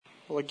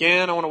Well,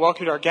 again, I want to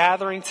welcome you to our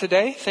gathering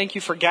today. Thank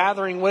you for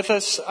gathering with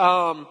us.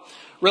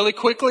 Really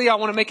quickly, I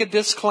want to make a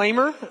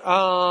disclaimer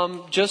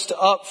just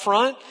up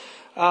front.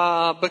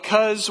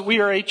 Because we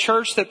are a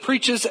church that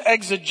preaches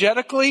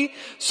exegetically,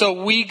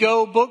 so we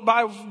go book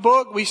by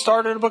book. We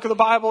start in a book of the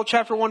Bible,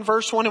 chapter 1,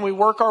 verse 1, and we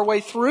work our way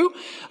through.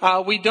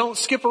 We don't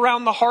skip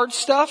around the hard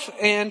stuff,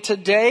 and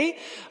today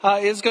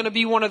is going to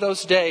be one of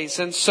those days.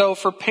 And so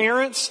for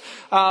parents,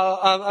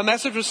 a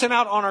message was sent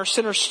out on our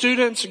center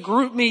students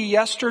group me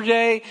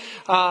yesterday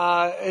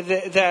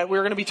that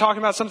we're going to be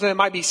talking about something that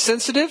might be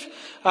sensitive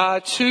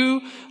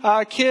to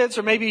kids,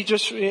 or maybe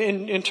just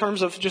in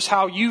terms of just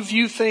how you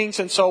view things.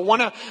 And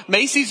so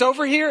Macy's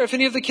over here. If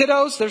any of the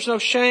kiddos, there's no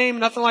shame,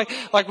 nothing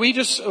like we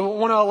just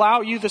want to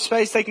allow you the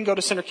space. They can go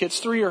to Center Kids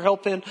 3 or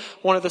help in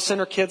one of the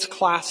Center Kids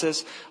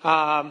classes.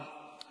 All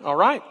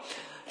right.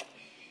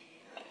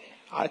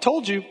 I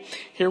told you.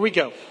 Here we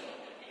go.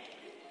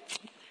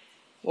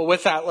 Well,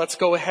 with that, let's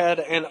go ahead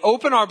and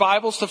open our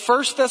Bibles to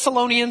 1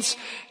 Thessalonians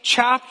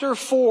chapter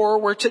 4,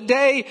 where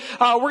today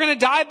we're going to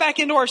dive back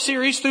into our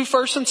series through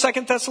 1 and 2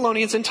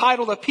 Thessalonians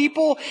entitled A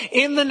People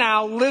in the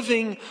Now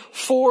Living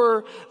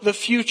for the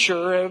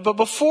Future. But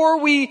before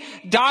we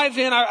dive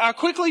in, I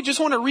quickly just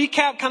want to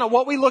recap kind of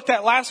what we looked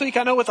at last week.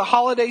 I know with the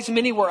holidays,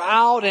 many were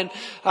out, and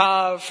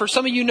for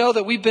some of you know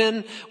that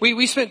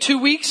we spent 2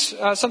 weeks,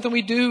 something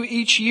we do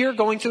each year,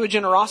 going through a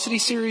generosity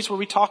series where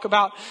we talk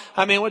about,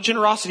 what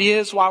generosity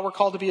is, why we're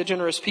called to be a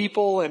generous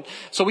people. And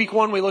so week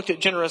 1, we looked at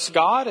generous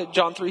God at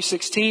John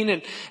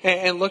 3:16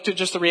 and looked at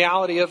just the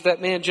reality of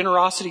that,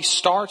 generosity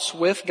starts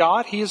with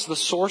God. He is the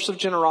source of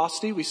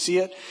generosity. We see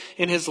it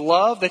in His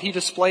love that He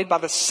displayed by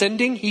the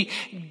sending. He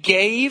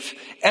gave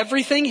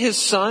everything, His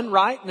Son,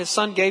 right? And His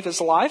Son gave His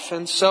life.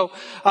 And so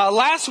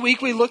last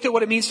week we looked at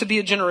what it means to be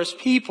a generous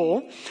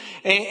people.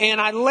 And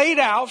I laid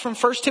out from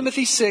 1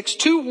 Timothy 6,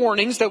 2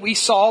 warnings that we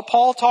saw.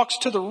 Paul talks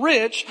to the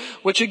rich,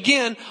 which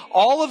again,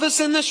 all of us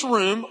in this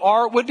room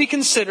would be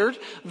considered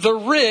the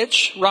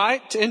rich,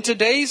 right? In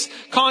today's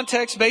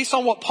context, based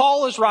on what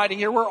Paul is writing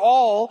here, we're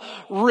all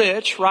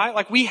rich, right?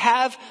 Like we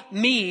have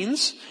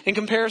means in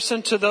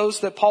comparison to those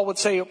that Paul would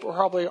say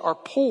probably are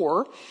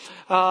poor.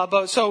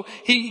 But so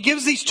he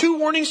gives these 2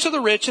 warnings to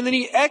the rich, and then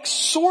he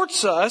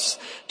exhorts us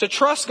to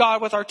trust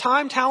God with our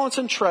time, talents,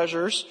 and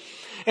treasures.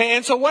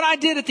 And so what I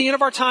did at the end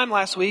of our time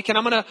last week, and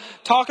I'm going to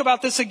talk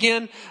about this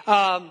again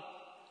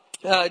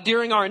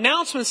during our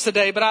announcements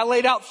today, but I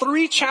laid out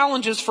 3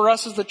 challenges for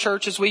us as the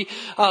church as we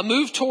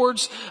move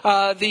towards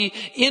the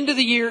end of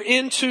the year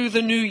into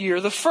the new year.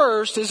 The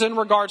first is in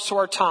regards to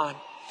our time.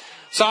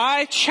 So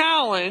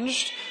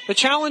the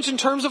challenge in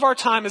terms of our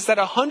time is that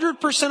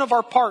 100% of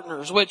our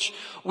partners, which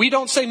we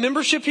don't say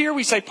membership here,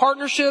 we say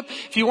partnership.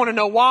 If you want to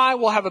know why,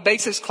 we'll have a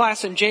basics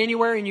class in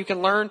January and you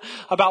can learn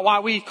about why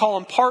we call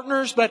them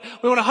partners. But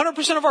we want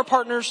 100% of our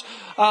partners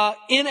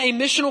in a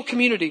missional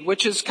community,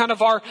 which is kind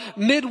of our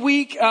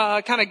midweek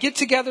kind of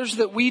get-togethers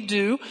that we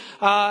do.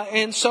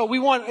 And so we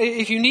want,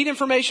 if you need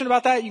information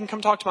about that, you can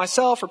come talk to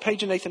myself or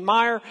Paige and Nathan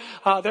Meyer.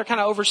 They're kind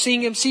of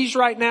overseeing MCs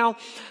right now.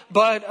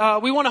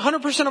 But we want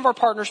 100% of our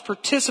partners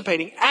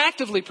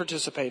actively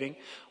participating,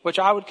 which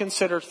I would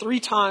consider 3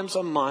 times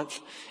a month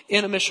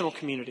in a missional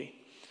community.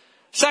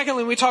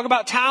 Secondly, we talk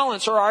about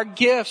talents or our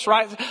gifts,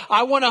 right?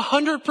 I want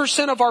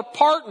 100% of our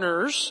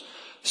partners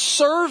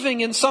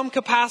serving in some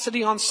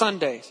capacity on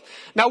Sundays.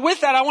 Now with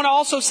that, I want to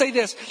also say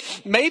this.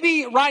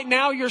 Maybe right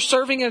now you're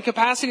serving in a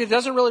capacity that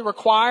doesn't really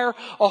require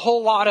a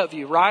whole lot of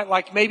you, right?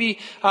 Like maybe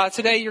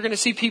today you're going to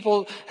see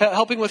people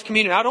helping with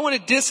community. I don't want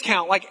to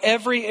discount like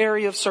every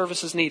area of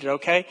service is needed,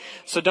 okay?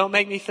 So don't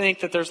make me think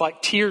that there's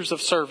like tiers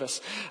of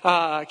service.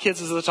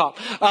 Kids is at the top.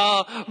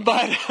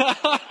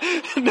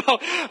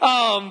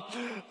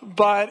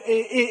 But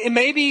it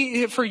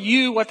maybe for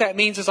you, what that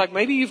means is like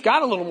maybe you've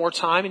got a little more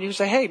time and you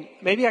say, hey,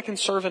 maybe I can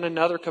serve in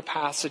another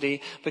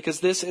capacity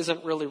because this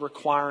isn't really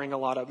requiring a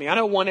lot of me. I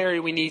know one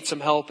area we need some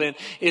help in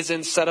is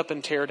in setup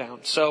and tear down.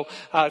 So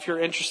if you're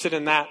interested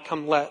in that,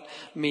 come let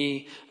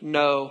me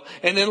know.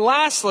 And then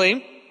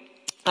lastly,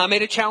 I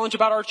made a challenge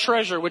about our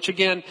treasure, which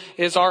again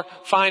is our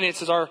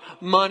finances, our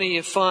money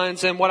and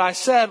funds. And what I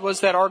said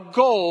was that our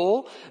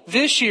goal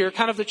this year,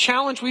 kind of the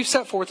challenge we've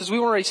set forth, is we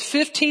want to raise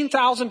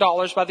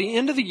 $15,000 by the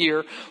end of the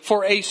year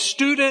for a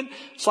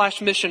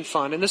student/mission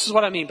fund. And this is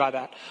what I mean by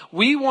that.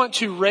 We want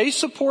to raise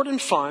support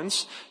and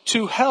funds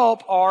to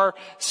help our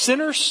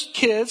center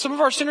kids, some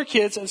of our center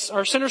kids and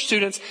our center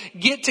students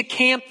get to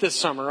camp this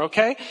summer,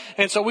 okay?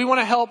 And so we want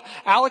to help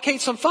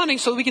allocate some funding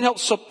so that we can help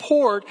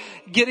support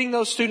getting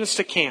those students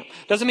to camp.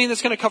 Doesn't mean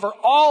it's going to cover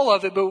all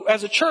of it, but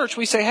as a church,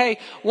 we say, hey,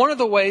 one of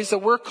the ways that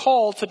we're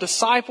called to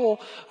disciple,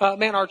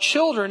 our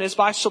children is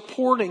by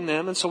supporting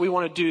them. And so we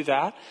want to do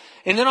that.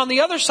 And then on the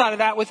other side of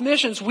that with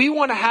missions, we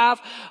want to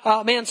have,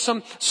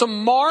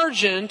 some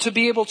margin to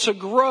be able to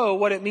grow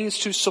what it means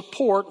to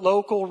support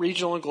local,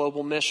 regional, and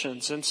global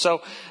missions. And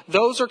so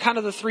those are kind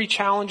of the 3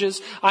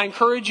 challenges. I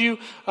encourage you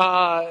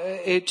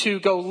to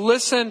go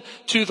listen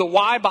to the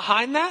why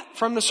behind that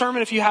from the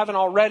sermon if you haven't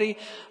already.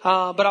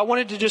 But I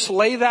wanted to just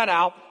lay that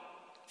out.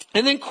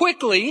 And then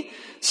quickly,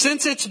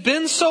 since it's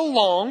been so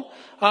long,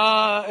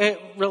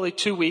 really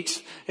 2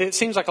 weeks, it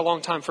seems like a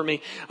long time for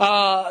me.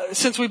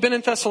 Since we've been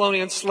in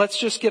Thessalonians, let's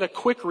just get a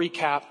quick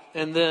recap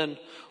and then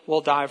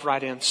we'll dive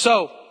right in.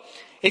 So,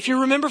 if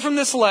you remember from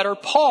this letter,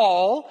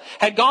 Paul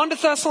had gone to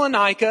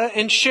Thessalonica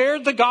and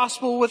shared the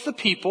gospel with the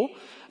people.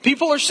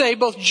 People are saved,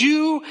 both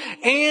Jew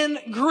and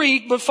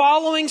Greek, but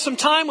following some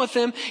time with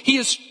him, he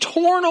is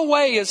torn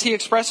away, as he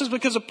expresses,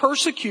 because of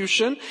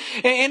persecution.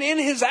 And in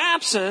his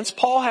absence,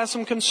 Paul has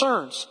some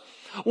concerns.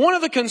 One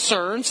of the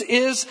concerns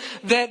is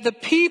that the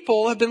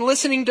people have been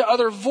listening to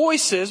other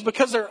voices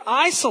because they're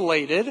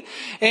isolated,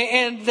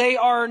 and they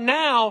are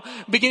now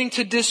beginning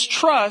to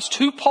distrust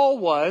who Paul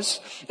was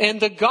and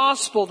the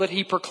gospel that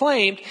he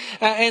proclaimed.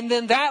 And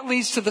then that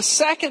leads to the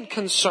second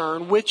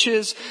concern, which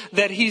is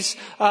that he's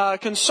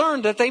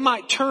concerned that they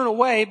might turn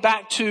away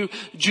back to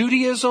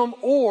Judaism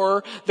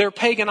or their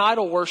pagan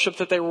idol worship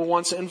that they were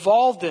once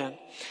involved in.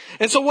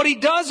 And so what he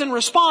does in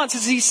response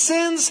is he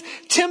sends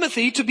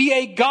Timothy to be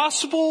a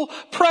gospel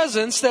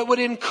presence that would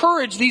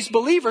encourage these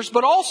believers.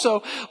 But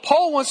also,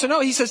 Paul wants to know,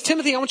 he says,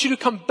 Timothy, I want you to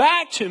come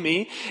back to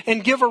me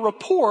and give a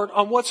report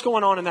on what's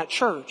going on in that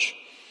church.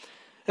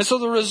 And so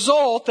the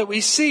result that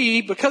we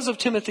see because of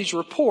Timothy's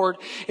report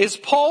is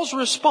Paul's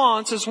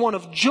response is one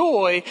of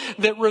joy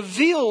that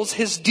reveals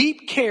his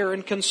deep care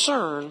and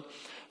concern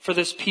for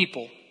this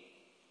people.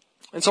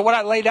 And so what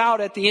I laid out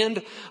at the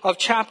end of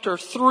chapter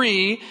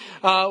 3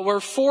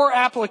 were 4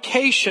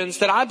 applications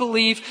that I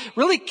believe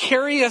really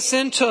carry us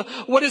into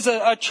what is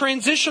a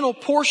transitional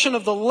portion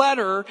of the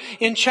letter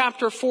in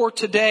chapter 4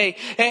 today.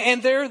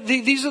 And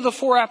these are the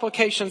 4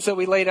 applications that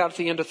we laid out at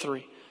the end of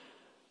 3.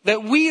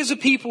 That we as a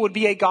people would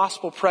be a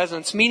gospel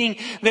presence, meaning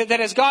that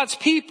as God's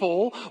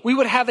people, we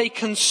would have a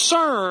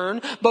concern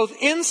both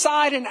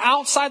inside and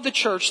outside the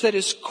church that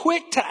is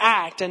quick to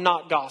act and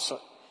not gossip.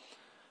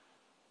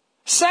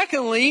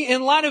 Secondly,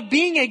 in light of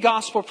being a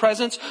gospel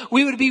presence,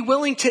 we would be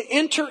willing to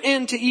enter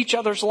into each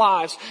other's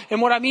lives.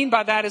 And what I mean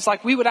by that is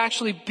like we would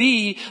actually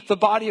be the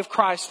body of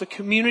Christ, the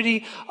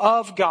community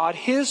of God,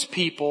 His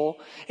people.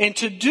 And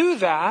to do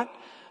that,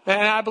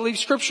 and I believe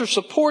Scripture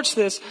supports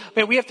this,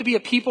 man, we have to be a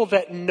people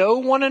that know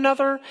one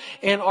another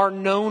and are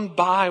known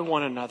by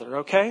one another,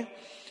 okay?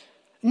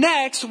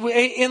 Next,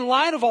 in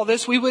light of all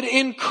this, we would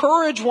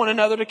encourage one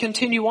another to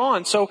continue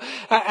on. So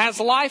as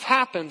life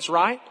happens,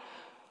 right?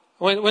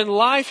 When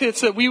life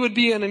hits, that we would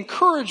be an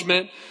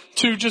encouragement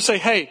to just say,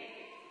 hey,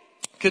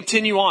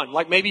 continue on.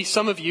 Like maybe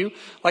some of you,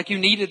 like you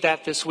needed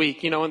that this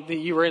week. You know,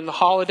 you were in the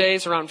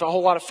holidays around a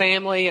whole lot of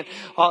family and,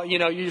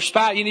 your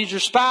spouse, you need your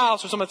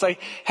spouse or someone say,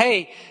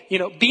 hey,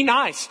 be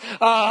nice.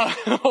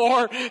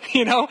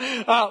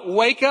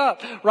 Wake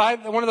up,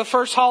 right? One of the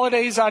first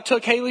holidays I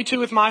took Haley to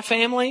with my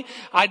family,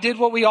 I did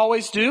what we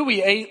always do.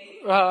 We ate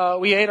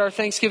our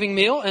Thanksgiving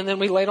meal and then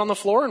we laid on the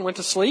floor and went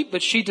to sleep,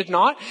 but she did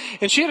not.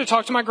 And she had to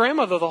talk to my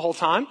grandmother the whole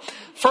time.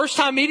 First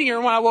time meeting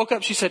her, when I woke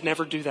up, she said,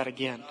 never do that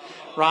again.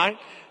 Right?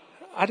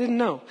 I didn't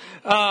know.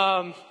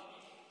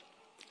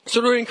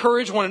 So to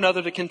encourage one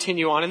another to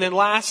continue on. And then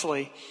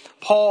lastly,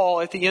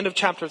 Paul, at the end of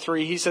chapter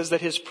 3, he says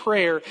that his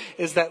prayer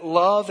is that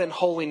love and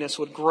holiness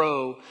would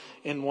grow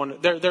in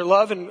their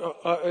love and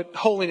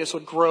holiness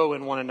would grow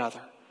in one another.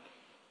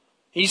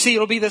 You see,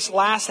 it'll be this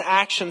last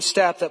action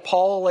step that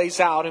Paul lays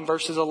out in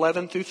verses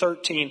 11 through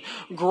 13.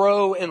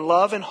 Grow in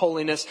love and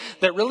holiness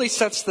that really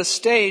sets the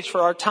stage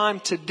for our time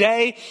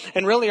today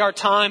and really our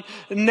time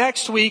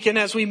next week. And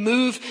as we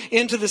move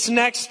into this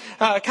next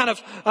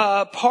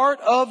part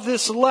of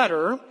this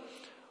letter,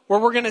 where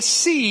we're going to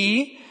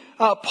see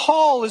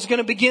Paul is going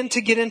to begin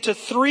to get into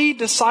 3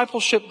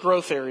 discipleship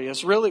growth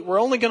areas. Really, we're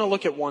only going to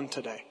look at one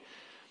today.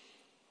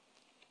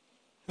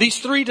 These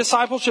 3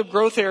 discipleship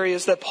growth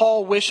areas that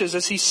Paul wishes,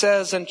 as he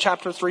says in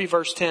chapter 3,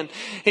 verse 10.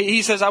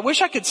 He says, I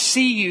wish I could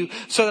see you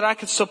so that I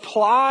could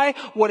supply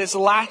what is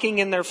lacking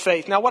in their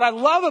faith. Now, what I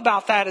love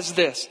about that is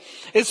this.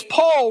 Is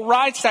Paul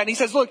writes that and he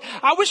says, look,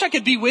 I wish I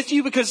could be with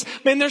you because,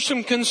 man, there's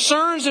some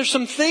concerns, there's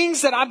some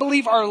things that I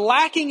believe are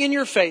lacking in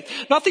your faith.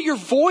 Not that you're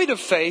void of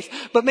faith,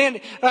 but man,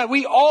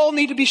 we all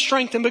need to be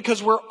strengthened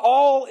because we're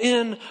all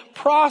in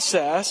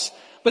process.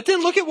 But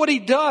then look at what he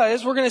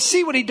does. We're going to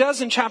see what he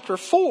does in chapter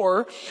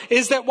 4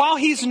 is that while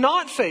he's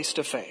not face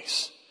to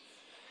face,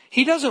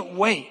 he doesn't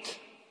wait.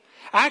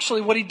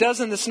 Actually, what he does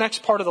in this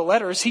next part of the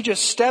letter is he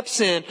just steps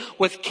in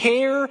with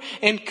care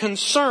and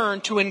concern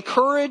to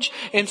encourage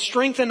and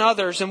strengthen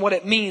others in what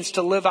it means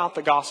to live out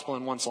the gospel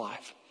in one's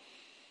life.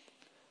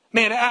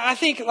 Man, I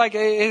think like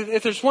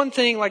if there's one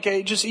thing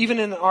like just even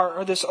in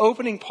this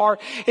opening part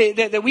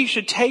that we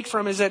should take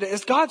from is that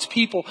as God's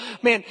people,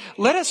 man,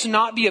 let us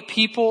not be a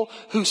people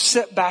who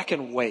sit back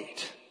and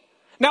wait.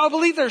 Now, I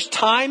believe there's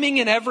timing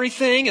in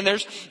everything, and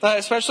there's,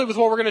 especially with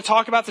what we're going to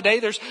talk about today,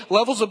 there's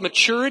levels of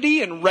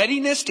maturity and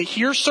readiness to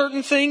hear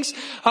certain things.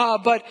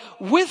 But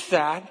with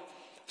that,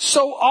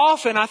 so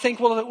often I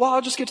think, well,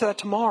 I'll just get to that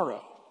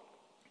tomorrow.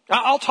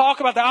 I'll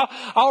talk about that.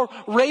 I'll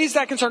raise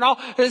that concern. I'll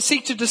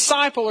seek to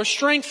disciple or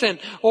strengthen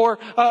or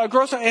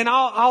grow, and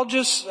I'll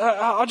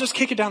just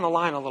kick it down the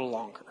line a little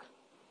longer.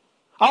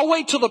 I'll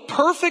wait till the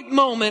perfect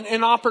moment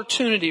and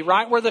opportunity,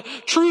 right? Where the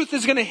truth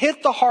is going to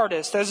hit the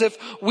hardest, as if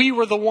we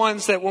were the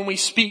ones that when we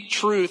speak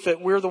truth, that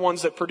we're the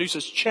ones that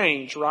produces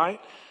change, right?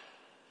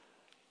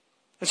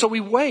 And so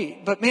we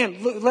wait. But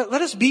man,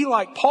 let us be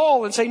like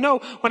Paul and say, no,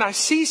 when I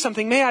see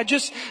something, may I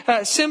just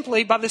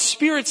simply, by the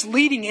Spirit's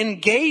leading,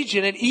 engage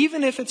in it,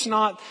 even if it's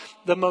not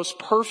the most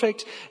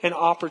perfect and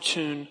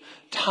opportune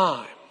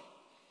time.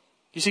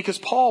 You see, because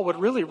Paul would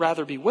really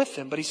rather be with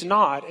them, but he's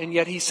not. And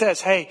yet he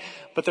says, hey,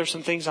 but there's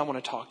some things I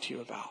want to talk to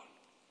you about.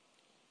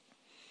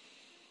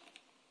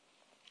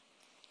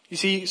 You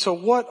see, so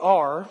what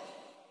are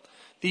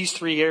these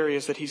three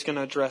areas that he's going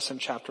to address in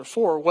chapter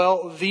 4?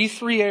 Well, the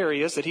three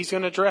areas that he's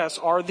going to address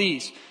are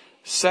these: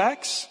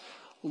 sex,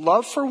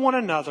 love for one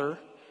another,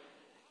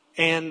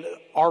 and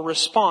our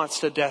response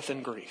to death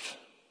and grief.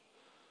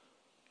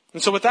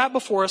 And so with that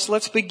before us,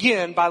 let's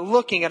begin by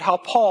looking at how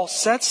Paul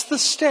sets the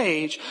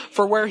stage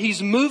for where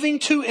he's moving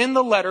to in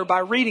the letter by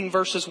reading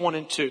verses 1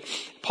 and 2.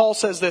 Paul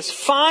says this: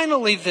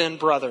 "Finally then,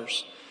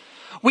 brothers,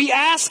 we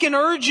ask and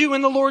urge you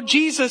in the Lord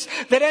Jesus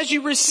that as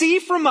you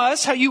receive from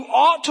us how you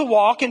ought to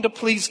walk and to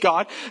please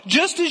God,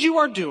 just as you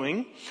are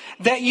doing,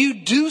 that you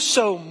do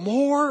so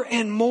more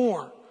and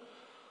more.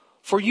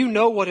 For you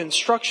know what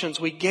instructions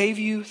we gave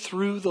you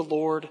through the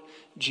Lord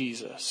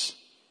Jesus."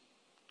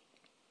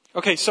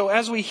 Okay, so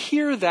as we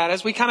hear that,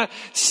 as we kind of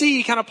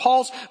see kind of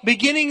Paul's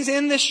beginnings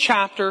in this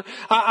chapter,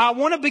 I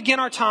want to begin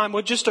our time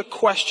with just a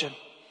question.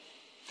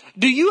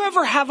 Do you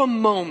ever have a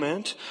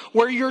moment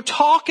where you're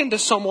talking to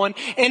someone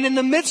and in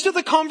the midst of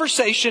the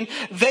conversation,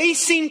 they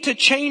seem to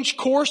change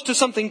course to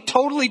something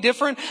totally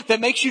different that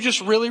makes you just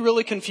really,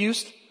 really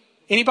confused?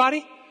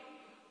 Anybody?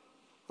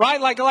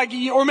 Right?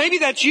 Or maybe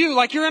that's you.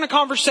 Like you're in a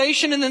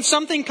conversation and then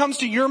something comes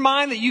to your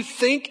mind that you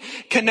think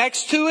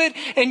connects to it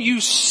and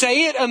you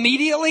say it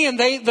immediately and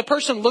the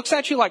person looks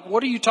at you like,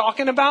 what are you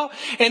talking about?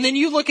 And then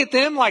you look at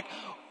them like,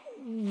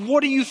 what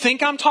do you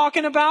think I'm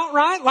talking about?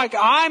 Right? Like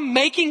I'm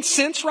making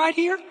sense right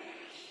here.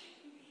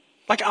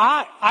 Like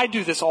I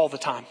do this all the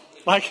time.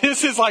 Like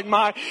this is like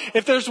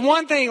if there's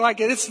one thing, like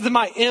this is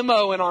my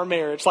MO in our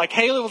marriage. Like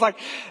Haley was like,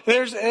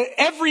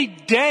 every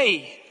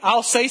day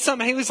I'll say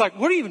something. Haley's like,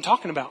 what are you even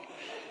talking about?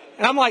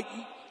 And I'm like,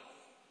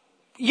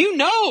 I'm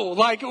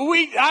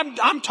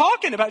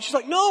talking about it. She's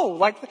like,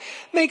 no,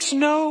 makes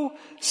no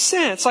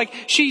sense. Like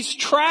she's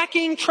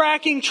tracking,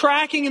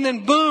 and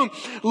then boom,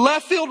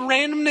 left field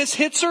randomness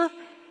hits her.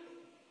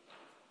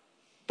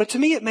 But to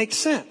me, it makes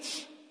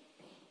sense.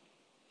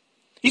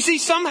 You see,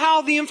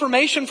 somehow the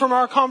information from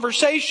our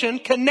conversation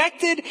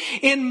connected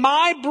in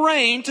my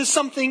brain to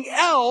something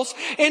else.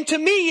 And to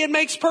me, it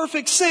makes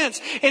perfect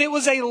sense. And it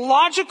was a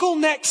logical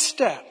next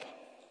step.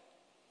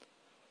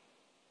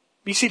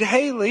 You see, to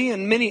Haley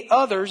and many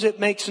others, it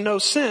makes no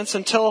sense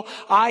until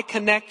I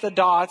connect the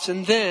dots.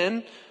 And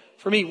then,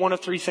 for me, one of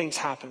three things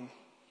happen.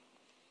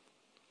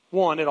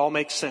 One, it all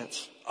makes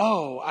sense.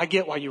 Oh, I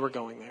get why you were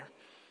going there.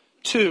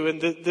 Two, and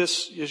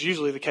this is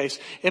usually the case,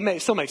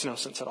 still makes no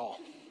sense at all.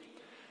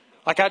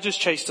 Like I just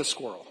chased a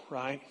squirrel,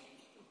 right?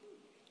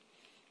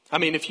 I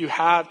mean, if you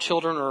have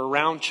children or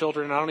around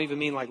children, I don't even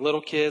mean like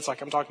little kids,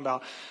 like I'm talking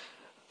about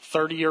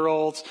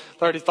 30-year-olds,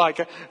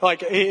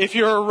 like if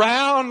you're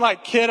around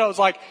like kiddos,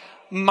 like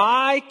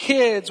my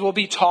kids will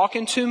be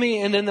talking to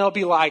me and then they'll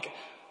be like,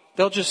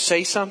 they'll just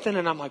say something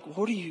and I'm like,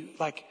 what are you,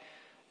 like,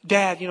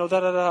 Dad,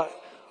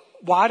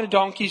 why do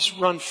donkeys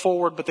run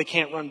forward but they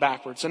can't run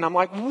backwards? And I'm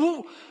like,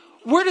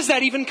 where does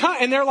that even come?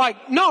 And they're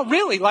like, no,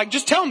 really, like,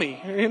 just tell me,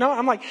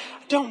 I'm like,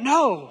 I don't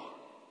know.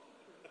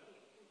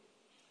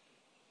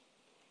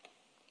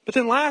 But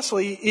then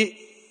lastly,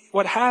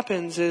 what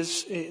happens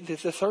is,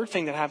 the third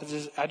thing that happens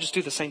is I just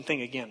do the same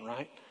thing again,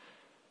 right?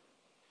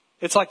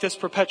 It's like this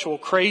perpetual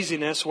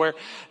craziness where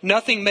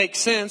nothing makes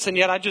sense and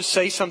yet I just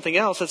say something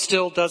else that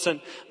still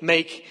doesn't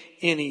make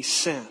any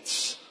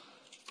sense.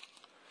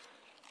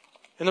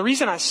 And the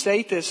reason I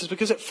state this is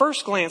because at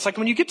first glance, like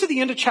when you get to the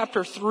end of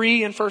chapter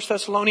 3 in 1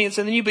 Thessalonians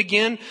and then you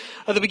begin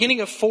at the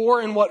beginning of 4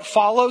 and what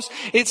follows,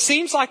 it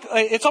seems like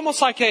it's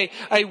almost like a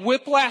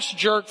whiplash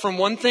jerk from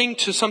one thing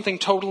to something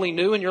totally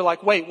new. And you're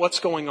like, wait, what's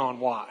going on?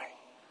 Why?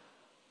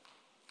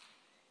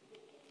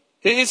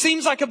 It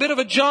seems like a bit of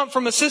a jump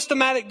from a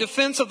systematic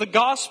defense of the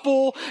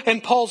gospel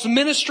and Paul's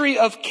ministry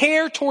of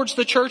care towards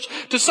the church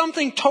to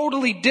something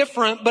totally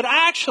different. But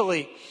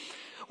actually,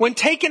 when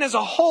taken as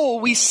a whole,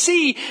 we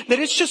see that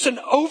it's just an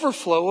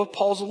overflow of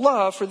Paul's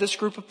love for this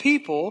group of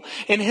people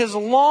and his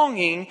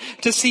longing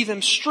to see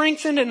them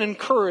strengthened and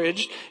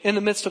encouraged in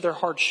the midst of their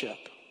hardship.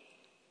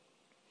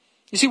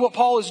 You see, what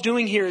Paul is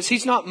doing here is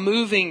he's not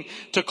moving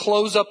to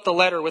close up the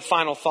letter with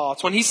final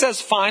thoughts. When he says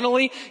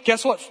finally,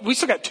 guess what? We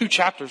still got 2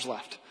 chapters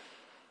left.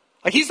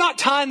 Like he's not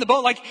tying the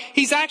boat. Like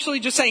he's actually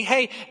just saying,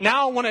 hey,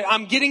 now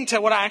I'm getting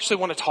to what I actually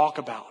want to talk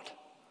about.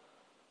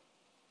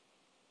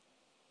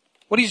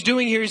 What he's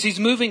doing here is he's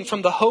moving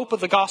from the hope of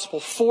the gospel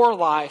for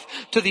life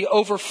to the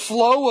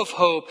overflow of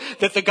hope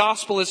that the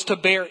gospel is to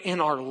bear in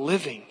our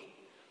living.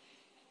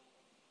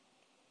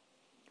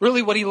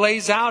 Really what he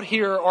lays out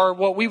here are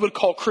what we would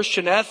call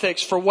Christian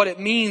ethics for what it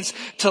means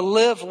to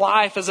live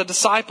life as a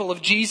disciple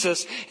of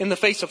Jesus in the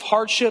face of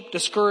hardship,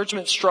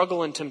 discouragement,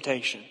 struggle, and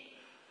temptation.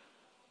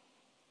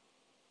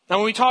 Now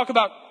when we talk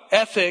about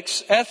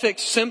ethics,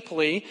 ethics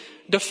simply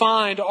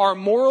defined are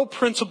moral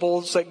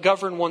principles that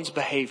govern one's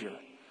behavior.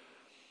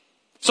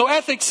 So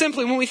ethics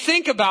simply, when we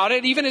think about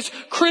it, even as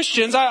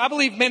Christians, I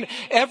believe, man,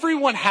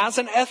 everyone has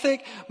an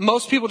ethic.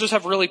 Most people just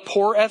have really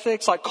poor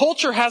ethics. Like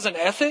culture has an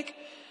ethic.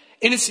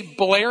 And it's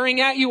blaring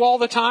at you all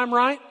the time,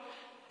 right?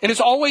 And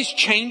it's always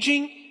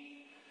changing.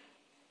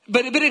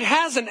 But it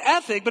has an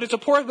ethic, but it's a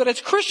poor, but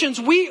as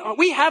Christians,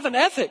 we have an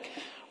ethic,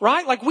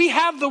 right? Like we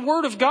have the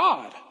Word of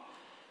God.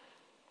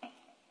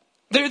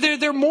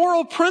 They're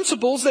moral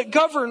principles that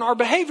govern our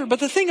behavior. But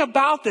the thing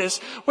about this,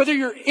 whether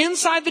you're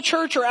inside the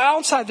church or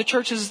outside the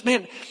church, is,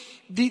 man,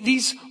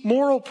 these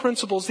moral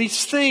principles,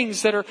 these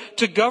things that are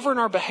to govern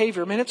our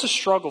behavior, man, it's a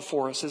struggle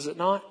for us, is it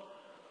not?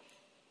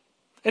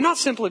 And not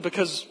simply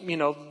because,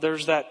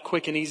 there's that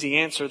quick and easy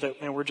answer that,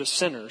 man, we're just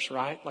sinners,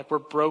 right? Like we're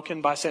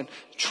broken by sin.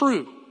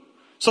 True.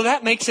 So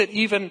that makes it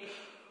even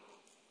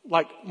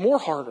more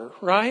harder,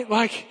 right?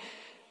 But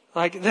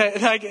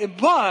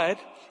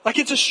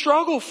it's a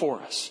struggle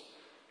for us.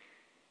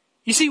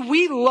 You see,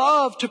 we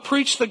love to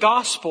preach the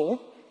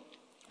gospel.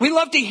 We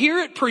love to hear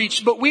it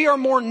preached, but we are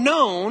more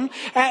known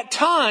at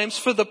times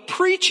for the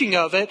preaching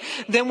of it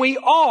than we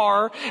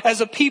are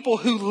as a people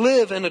who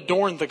live and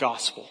adorn the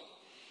gospel.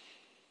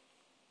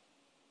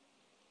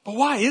 But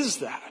why is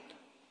that?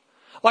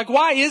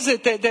 Why is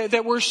it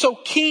that we're so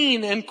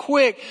keen and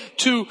quick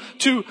to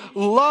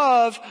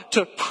love,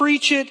 to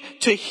preach it,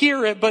 to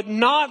hear it, but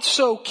not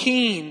so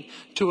keen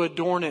to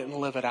adorn it and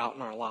live it out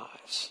in our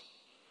lives?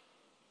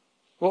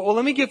 Well,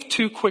 let me give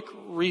two quick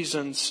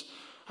reasons.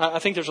 I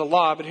think there's a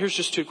lot, but here's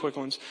just two quick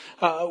ones.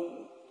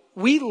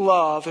 We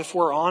love, if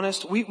we're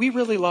honest, we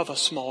really love a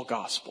small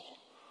gospel.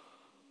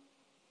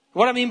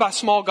 What I mean by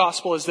small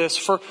gospel is this.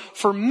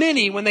 For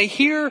many, when they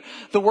hear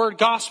the word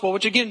gospel,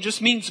 which again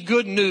just means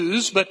good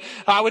news, but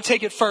I would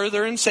take it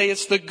further and say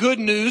it's the good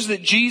news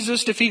that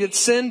Jesus defeated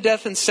sin,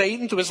 death, and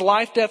Satan through his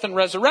life, death, and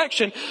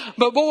resurrection.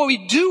 But what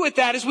we do with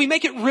that is we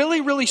make it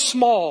really, really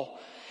small.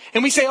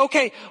 And we say,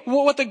 okay,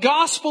 well, what the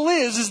gospel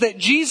is that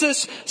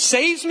Jesus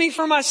saves me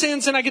from my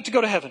sins and I get to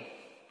go to heaven.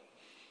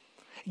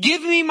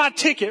 Give me my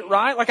ticket,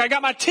 right? I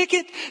got my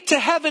ticket to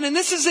heaven and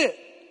this is it.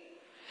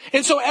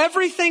 And so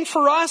everything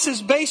for us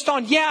is based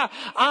on,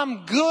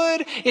 I'm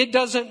good. It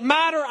doesn't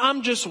matter.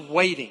 I'm just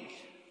waiting.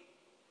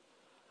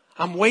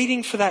 I'm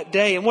waiting for that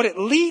day. And what it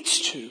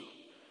leads to,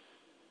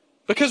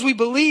 because we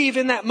believe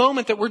in that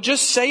moment that we're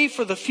just saved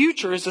for the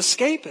future, is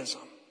escapism.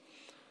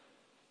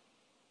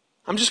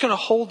 I'm just going to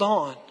hold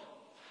on.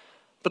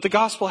 But the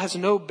gospel has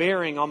no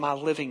bearing on my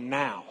living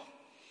now.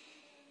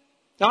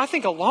 Now I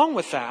think along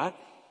with that,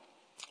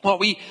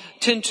 we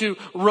tend to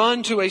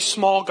run to a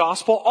small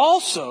gospel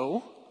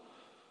also.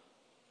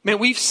 Man,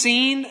 we've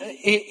seen,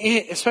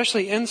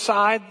 especially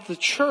inside the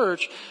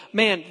church,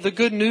 the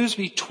good news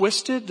be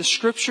twisted, the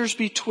scriptures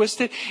be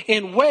twisted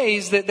in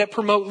ways that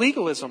promote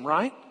legalism,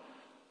 right?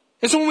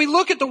 And so when we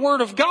look at the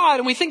Word of God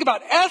and we think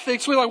about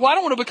ethics, we're like, I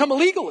don't want to become a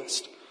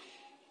legalist.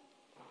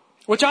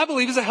 Which I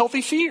believe is a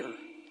healthy fear.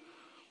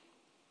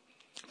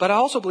 But I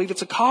also believe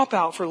it's a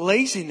cop-out for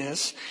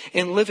laziness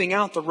in living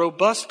out the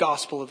robust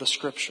gospel of the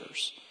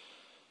scriptures.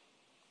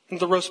 And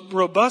the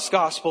robust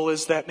gospel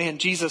is that,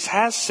 Jesus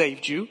has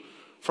saved you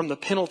from the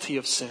penalty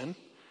of sin.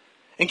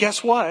 And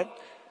guess what?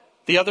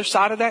 The other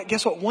side of that,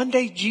 guess what? One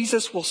day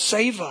Jesus will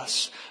save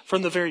us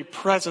from the very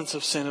presence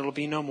of sin. It'll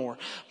be no more.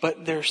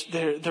 But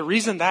the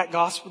reason that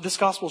this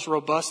gospel is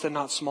robust and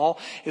not small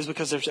is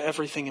because there's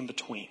everything in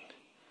between.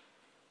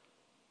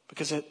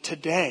 Because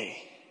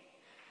today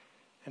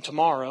and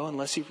tomorrow,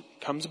 unless he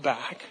comes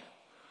back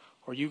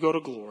or you go to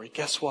glory,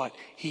 guess what?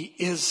 He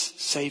is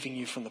saving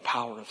you from the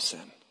power of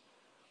sin.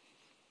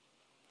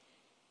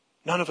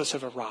 None of us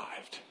have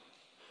arrived.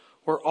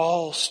 We're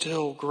all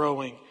still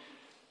growing.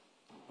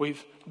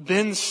 We've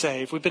been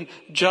saved. We've been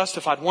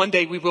justified. One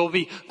day we will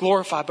be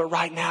glorified, but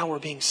right now we're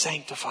being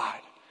sanctified.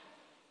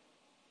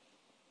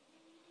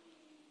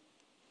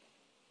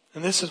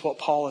 And this is what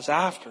Paul is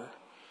after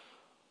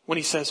when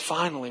he says,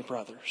 finally,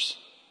 brothers.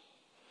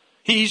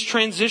 He's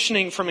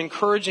transitioning from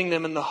encouraging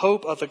them in the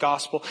hope of the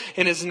gospel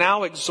and is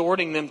now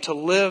exhorting them to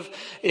live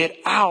it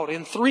out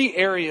in three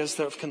areas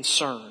of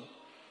concern.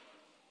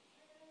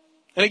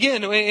 And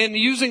again, in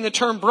using the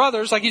term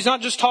brothers, he's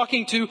not just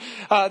talking to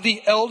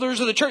the elders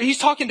of the church. He's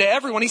talking to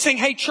everyone. He's saying,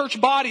 hey,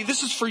 church body,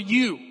 this is for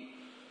you.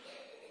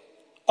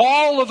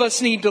 All of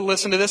us need to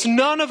listen to this.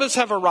 None of us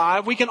have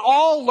arrived. We can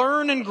all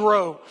learn and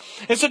grow.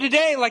 And so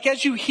today,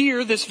 as you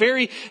hear this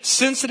very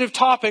sensitive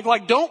topic,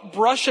 don't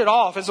brush it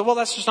off as, well,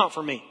 that's just not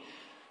for me.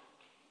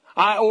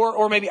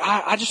 Or maybe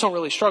I just don't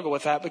really struggle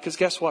with that because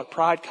guess what?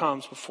 Pride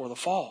comes before the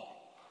fall.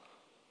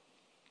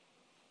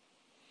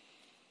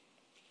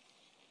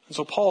 And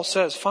so Paul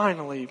says,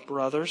 finally,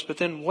 brothers, but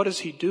then what is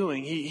he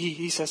doing?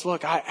 He says,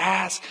 look,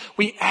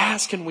 we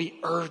ask and we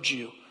urge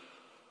you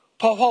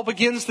Paul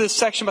begins this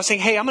section by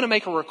saying, hey, I'm going to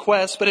make a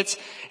request, but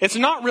it's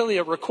not really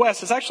a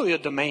request. It's actually a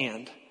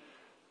demand.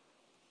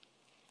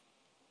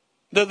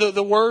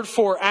 The word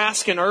for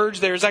ask and urge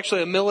there is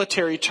actually a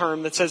military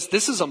term that says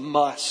this is a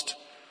must.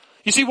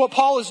 You see, what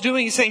Paul is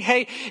doing, he's saying,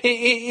 hey,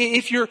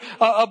 if you're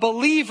a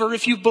believer,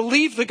 if you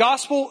believe the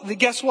gospel,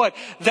 guess what?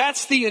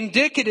 That's the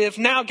indicative.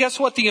 Now, guess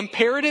what? The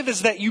imperative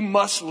is that you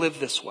must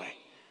live this way.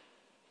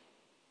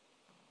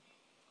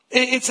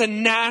 It's a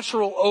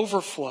natural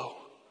overflow.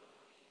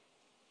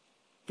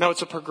 Now,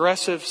 it's a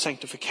progressive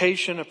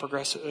sanctification, a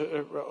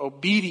progressive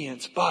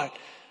obedience, but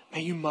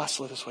man, you must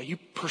live this way. You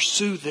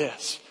pursue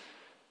this.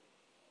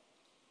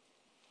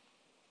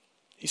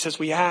 He says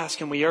we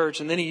ask and we urge,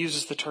 and then he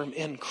uses the term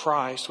in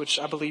Christ, which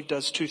I believe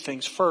does two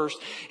things. First,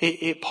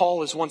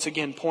 Paul is once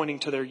again pointing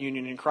to their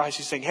union in Christ.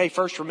 He's saying, hey,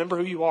 first, remember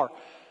who you are.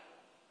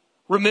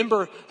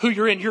 Remember who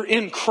you're in. You're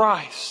in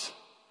Christ.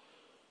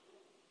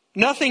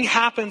 Nothing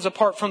happens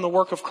apart from the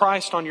work of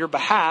Christ on your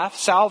behalf,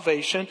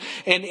 salvation,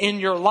 and in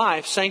your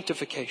life,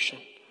 sanctification.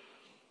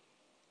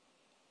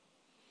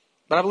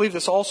 But I believe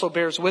this also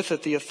bears with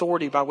it the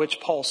authority by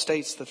which Paul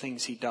states the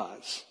things he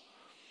does.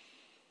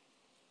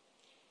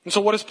 And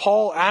so what is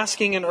Paul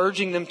asking and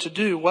urging them to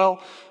do?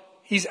 Well,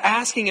 he's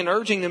asking and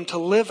urging them to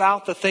live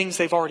out the things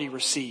they've already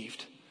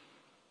received.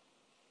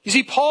 You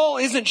see, Paul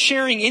isn't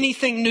sharing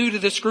anything new to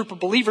this group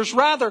of believers.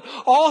 Rather,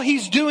 all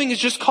he's doing is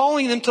just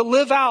calling them to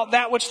live out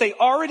that which they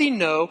already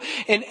know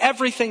and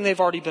everything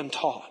they've already been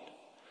taught.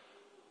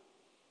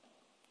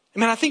 I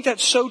mean, I think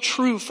that's so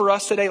true for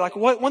us today. Like,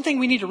 one thing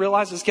we need to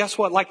realize is, guess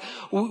what? Like,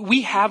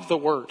 we have the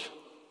Word.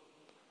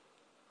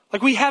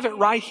 Like, we have it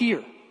right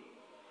here.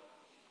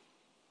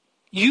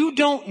 You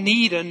don't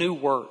need a new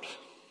word.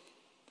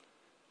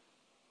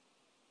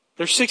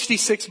 There's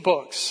 66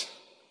 books.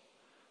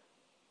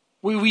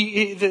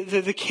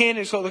 The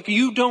canon is called,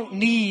 you don't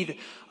need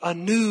a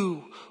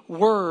new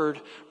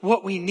word.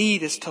 What we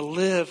need is to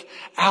live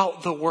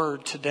out the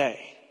word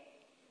today.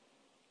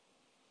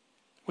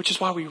 Which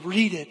is why we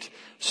read it,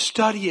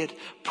 study it,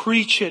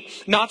 preach it.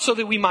 Not so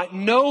that we might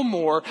know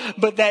more,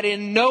 but that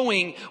in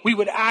knowing we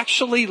would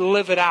actually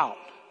live it out.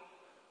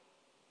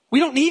 We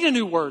don't need a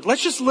new word.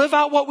 Let's just live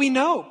out what we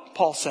know,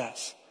 Paul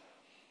says.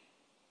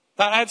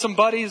 I had some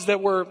buddies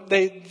that were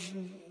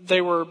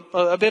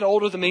a bit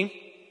older than me.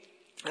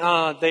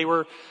 They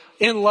were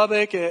in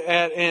Lubbock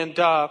at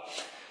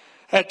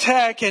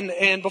Tech,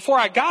 and before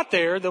I got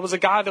there was a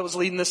guy that was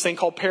leading this thing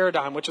called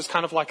Paradigm, which is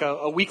kind of like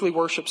a weekly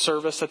worship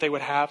service that they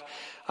would have.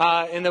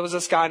 And there was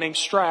this guy named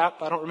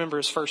Strap. I don't remember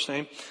his first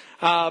name.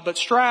 But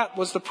Strap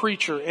was the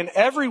preacher, and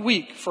every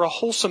week for a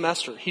whole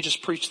semester, he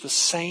just preached the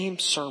same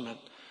sermon.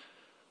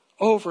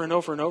 Over and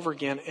over and over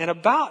again. And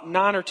about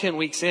 9 or 10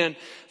 weeks in,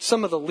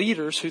 some of the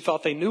leaders who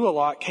thought they knew a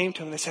lot came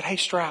to him and they said, hey,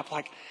 Strap,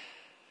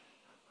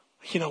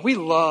 we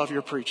love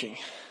your preaching.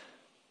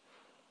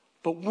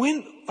 But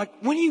when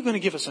are you going to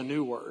give us a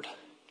new word?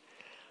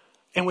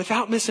 And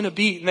without missing a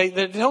beat,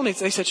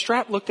 they said,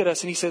 Strap looked at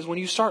us and he says, when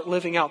you start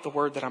living out the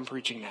word that I'm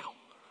preaching now.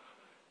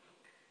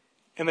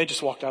 And they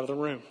just walked out of the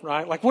room,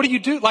 right? Like, what do you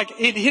do? Like,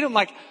 it hit him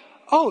like,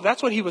 oh,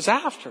 that's what he was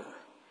after.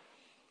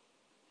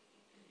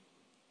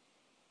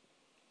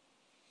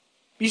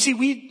 You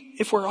see,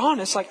 if we're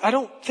honest,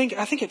 I think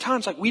at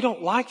times, we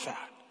don't like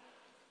that.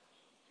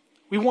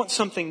 We want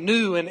something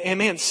new, and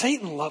man,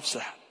 Satan loves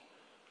that.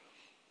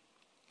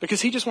 Because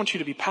he just wants you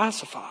to be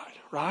pacified,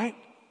 right?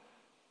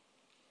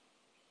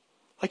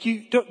 Like,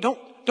 you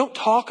don't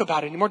talk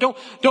about it anymore. Don't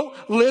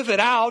live it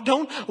out.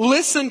 Don't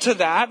listen to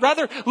that.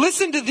 Rather,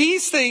 listen to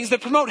these things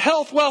that promote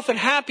health, wealth, and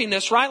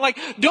happiness, right? Like,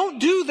 don't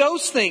do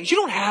those things. You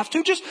don't have to.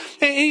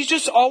 And he's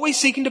just always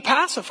seeking to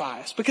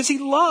pacify us because he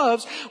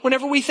loves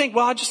whenever we think,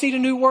 well, I just need a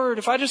new word.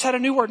 If I just had a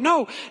new word.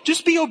 No,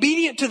 just be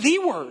obedient to the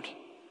word.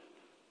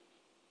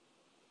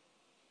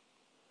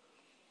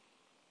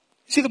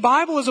 See, the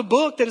Bible is a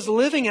book that is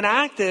living and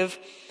active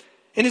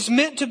and is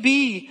meant to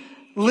be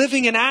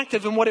living and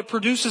active in what it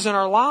produces in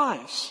our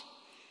lives.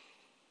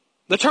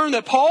 The term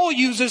that Paul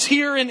uses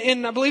here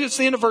in I believe it's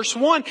the end of verse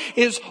 1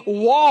 is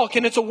walk.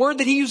 And it's a word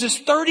that he uses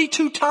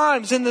 32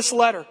 times in this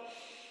letter.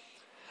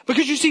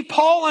 Because you see,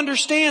 Paul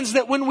understands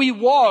that when we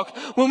walk,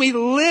 when we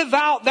live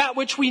out that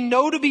which we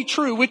know to be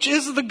true, which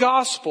is the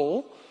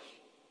gospel,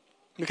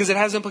 because it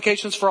has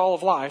implications for all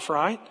of life,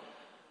 right?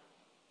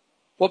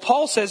 What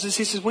Paul says is,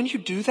 he says, when you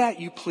do that,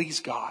 you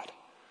please God.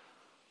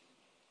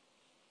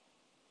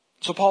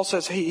 So Paul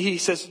says, he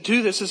says,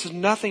 do this. This is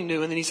nothing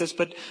new. And then he says,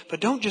 but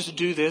don't just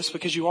do this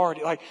because you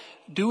already,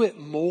 do it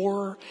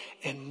more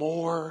and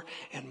more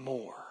and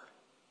more.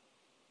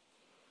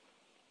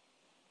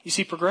 You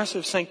see,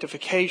 progressive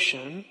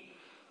sanctification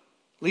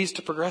leads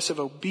to progressive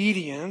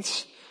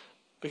obedience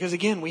because,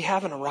 again, we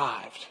haven't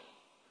arrived.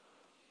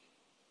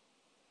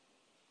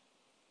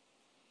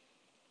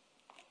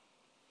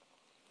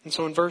 And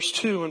so in verse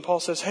 2, when Paul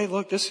says, hey,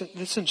 look,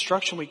 this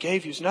instruction we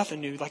gave you is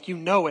nothing new. You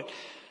know it.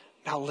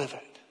 Now live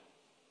it.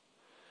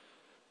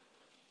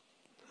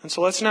 And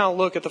so let's now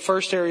look at the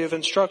first area of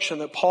instruction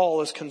that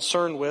Paul is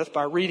concerned with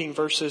by reading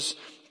verses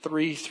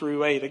 3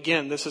 through 8.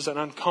 Again, this is an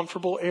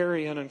uncomfortable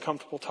area, an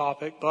uncomfortable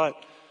topic, but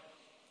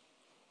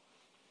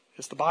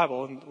it's the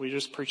Bible and we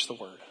just preach the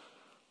word.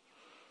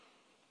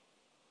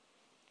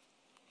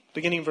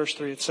 Beginning in verse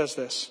 3, it says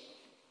this: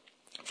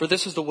 "For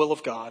this is the will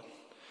of God,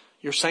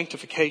 your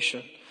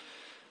sanctification,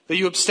 that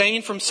you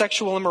abstain from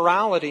sexual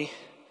immorality,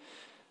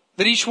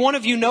 that each one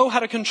of you know how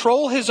to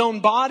control his own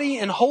body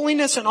in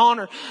holiness and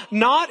honor,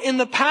 not in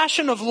the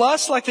passion of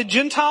lust like the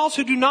Gentiles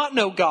who do not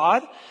know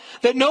God,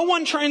 that no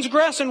one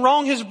transgress and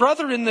wrong his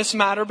brother in this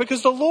matter,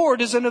 because the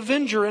Lord is an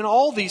avenger in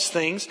all these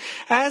things,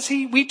 as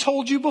we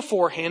told you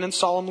beforehand and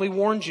solemnly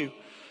warned you.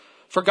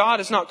 For God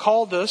has not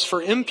called us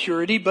for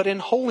impurity, but in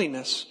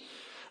holiness.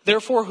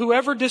 Therefore,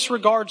 whoever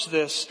disregards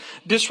this,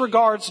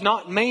 disregards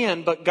not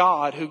man, but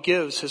God, who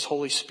gives his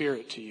Holy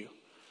Spirit to you."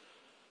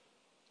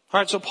 All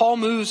right, so Paul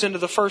moves into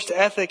the first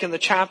ethic in the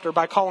chapter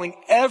by calling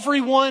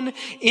everyone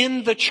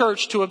in the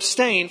church to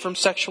abstain from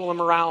sexual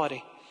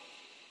immorality.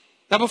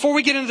 Now, before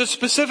we get into the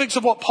specifics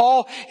of what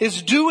Paul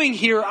is doing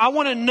here, I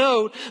want to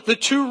note the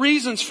two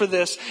reasons for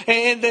this,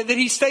 and that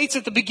he states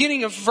at the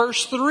beginning of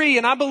verse 3,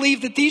 and I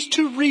believe that these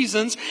two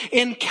reasons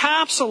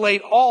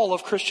encapsulate all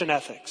of Christian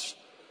ethics.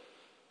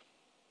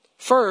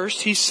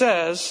 First, he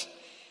says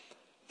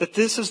that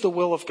this is the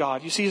will of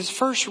God. You see, his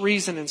first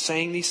reason in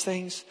saying these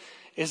things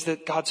is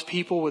that God's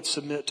people would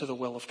submit to the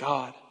will of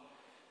God.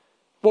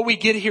 What we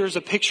get here is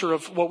a picture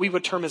of what we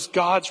would term as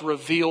God's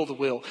revealed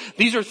will.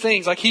 These are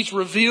things like He's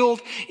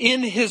revealed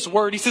in His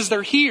Word. He says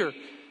they're here.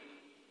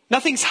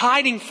 Nothing's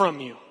hiding from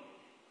you.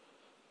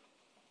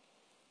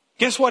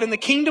 Guess what? In the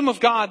kingdom of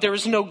God, there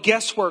is no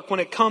guesswork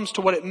when it comes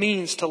to what it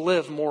means to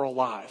live moral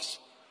lives.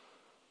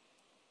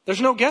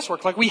 There's no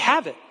guesswork. Like, we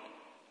have it.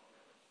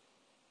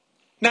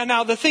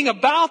 Now the thing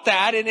about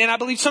that, and I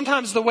believe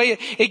sometimes the way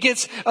it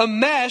gets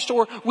enmeshed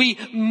or we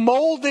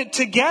mold it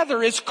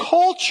together, is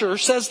culture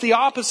says the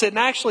opposite. And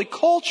actually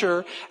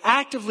culture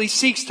actively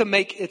seeks to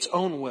make its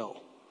own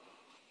will.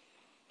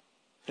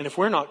 And if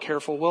we're not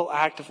careful, we'll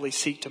actively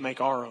seek to make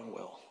our own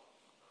will.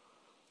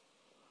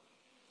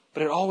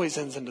 But it always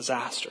ends in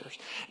disasters.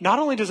 Not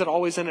only does it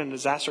always end in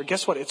disaster,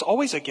 guess what? It's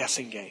always a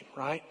guessing game,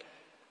 right?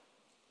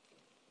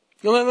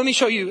 Let me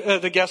show you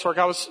the guesswork.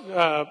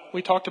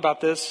 We talked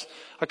about this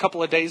a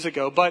couple of days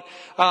ago, but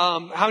how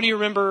many of you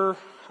remember,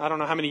 I don't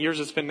know how many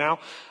years it's been now,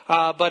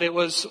 but it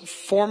was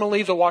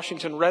formerly the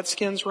Washington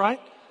Redskins,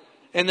 right?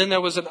 And then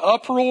there was an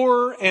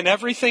uproar and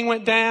everything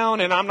went down,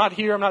 and I'm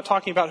not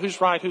talking about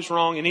who's right, who's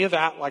wrong, any of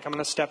that. Like, I'm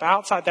going to step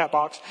outside that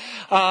box.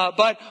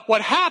 But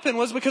what happened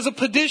was because of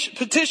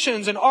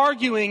petitions and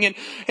arguing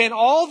and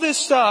all this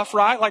stuff,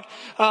 right? Like,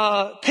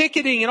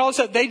 picketing and all this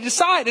stuff, they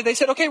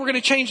said, okay, we're going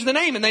to change the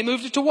name. And they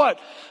moved it to what?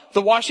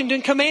 The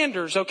Washington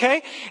Commanders,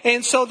 okay?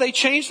 And so they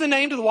changed the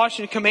name to the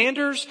Washington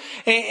Commanders,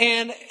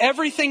 and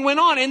everything went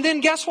on. And then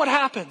guess what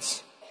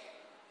happens?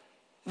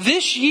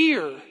 This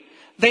year,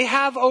 they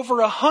have over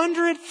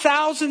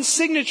 100,000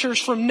 signatures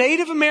from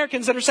Native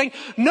Americans that are saying,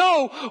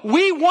 no,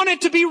 we want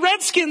it to be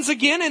Redskins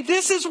again, and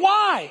this is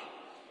why.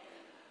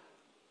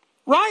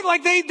 Right?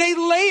 Like they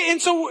lay,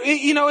 and so,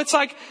 it's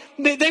like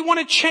they want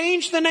to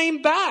change the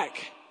name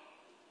back.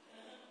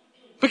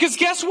 Because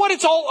guess what?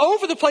 It's all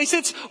over the place.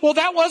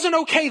 That wasn't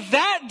okay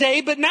that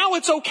day, but now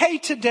it's okay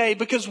today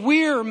because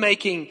we're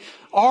making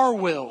our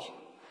will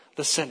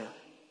the center.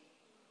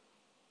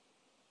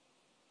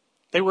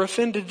 They were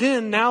offended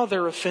then, now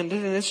they're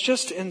offended, and it's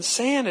just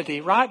insanity,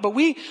 right? But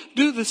we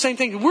do the same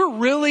thing. We're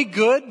really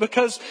good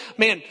because,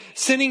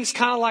 sinning's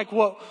kind of like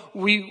what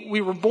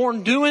we were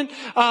born doing.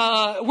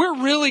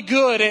 We're really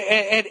good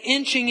at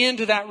inching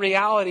into that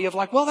reality of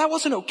like, well, that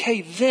wasn't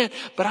okay then,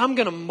 but I'm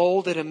going to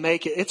mold it and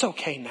make it. It's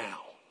okay now.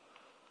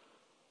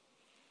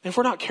 And if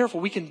we're not careful,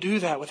 we can do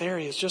that with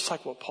areas just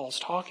like what Paul's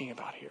talking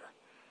about here.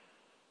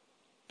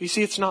 But you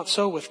see, it's not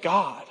so with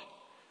God.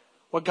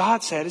 What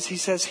God said is, He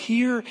says,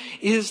 here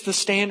is the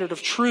standard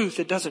of truth.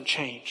 It doesn't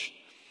change.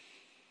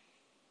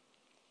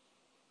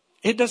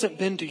 It doesn't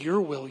bend to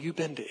your will, you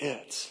bend to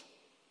its.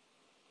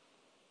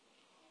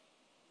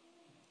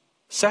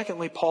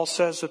 Secondly, Paul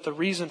says that the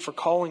reason for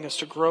calling us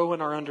to grow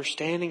in our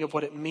understanding of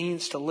what it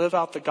means to live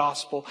out the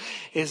gospel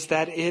is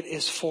that it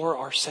is for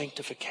our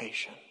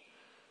sanctification.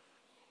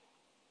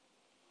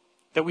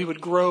 That we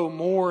would grow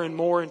more and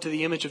more into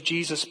the image of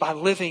Jesus by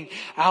living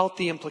out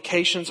the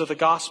implications of the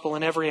gospel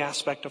in every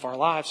aspect of our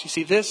lives. You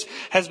see, this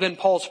has been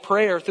Paul's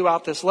prayer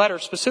throughout this letter,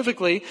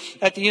 specifically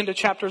at the end of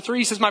chapter 3.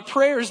 He says, my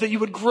prayer is that you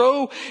would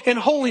grow in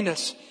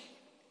holiness.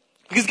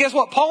 Because guess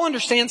what? Paul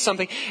understands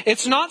something.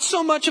 It's not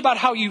so much about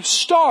how you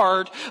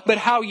start, but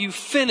how you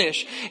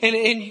finish.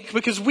 And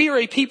because we are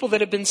a people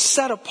that have been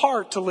set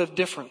apart to live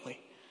differently.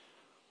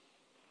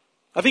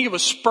 I think it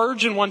was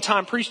Spurgeon one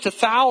time preached to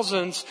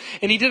thousands,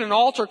 and he did an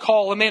altar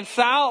call, and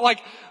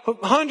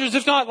hundreds,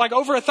 if not like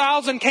over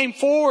 1,000 came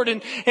forward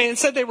and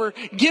said they were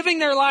giving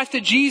their life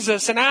to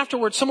Jesus. And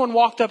afterwards someone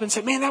walked up and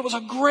said, man, that was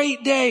a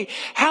great day.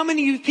 How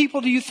many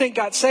people do you think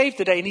got saved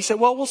today? And he said,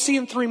 well, we'll see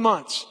in 3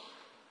 months.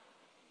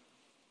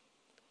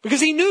 Because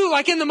he knew,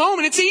 like in the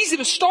moment, it's easy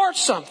to start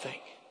something.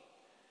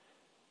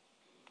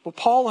 Well,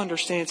 Paul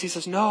understands. He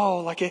says, no,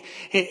 like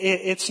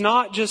it's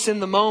not just in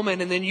the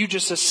moment and then you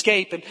just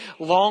escape and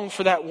long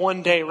for that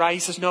one day, right? He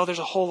says, no, there's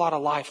a whole lot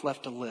of life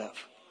left to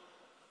live.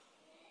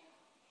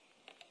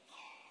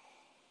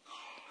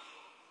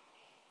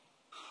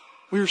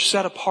 We were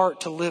set apart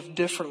to live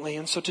differently.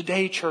 And so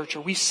today, church,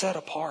 are we set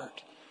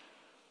apart?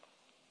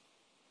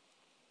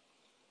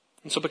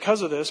 And so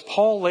because of this,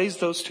 Paul lays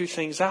those two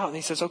things out and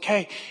he says,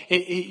 okay,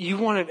 you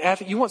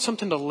want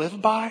something to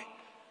live by?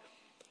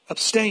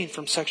 Abstain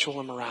from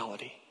sexual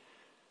immorality.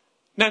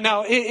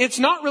 Now, it's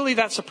not really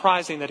that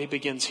surprising that he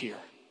begins here.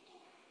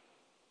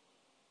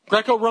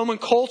 Greco-Roman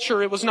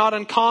culture, it was not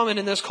uncommon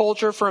in this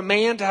culture for a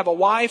man to have a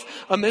wife,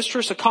 a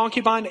mistress, a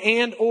concubine,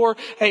 and or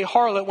a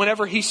harlot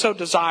whenever he so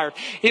desired.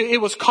 It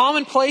was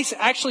commonplace,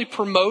 actually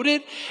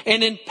promoted,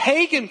 and in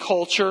pagan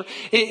culture,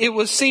 it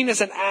was seen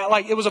as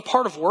it was a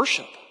part of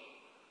worship.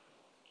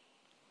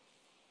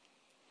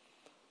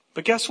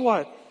 But guess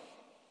what?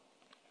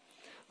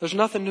 There's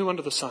nothing new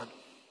under the sun.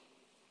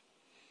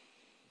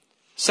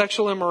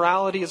 Sexual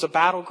immorality is a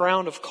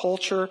battleground of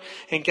culture,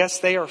 and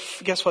guess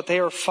what? They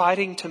are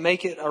fighting to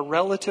make it a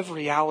relative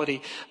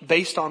reality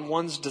based on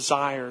one's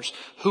desires.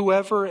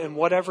 Whoever and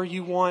whatever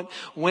you want,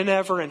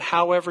 whenever and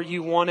however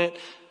you want it,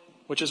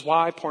 which is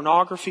why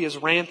pornography is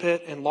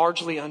rampant and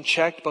largely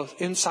unchecked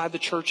both inside the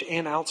church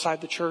and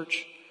outside the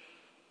church.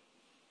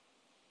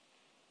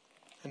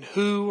 And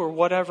who or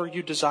whatever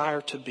you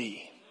desire to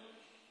be,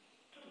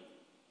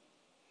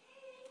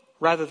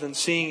 rather than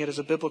seeing it as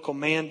a biblical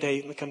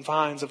mandate in the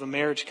confines of a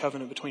marriage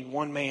covenant between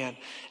one man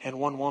and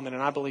one woman.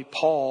 And I believe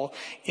Paul,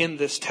 in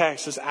this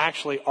text, is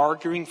actually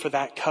arguing for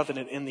that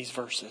covenant in these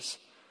verses.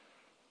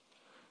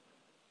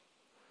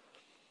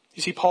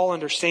 You see, Paul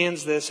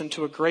understands this, and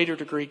to a greater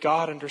degree,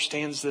 God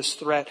understands this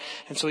threat.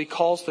 And so he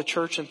calls the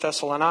church in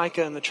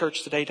Thessalonica and the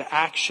church today to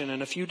action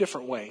in a few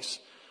different ways.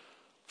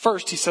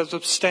 First, he says,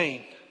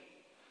 abstain.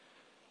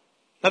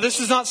 Now, this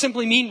does not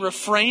simply mean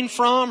refrain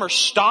from or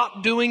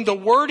stop doing. The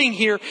wording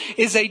here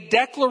is a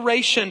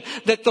declaration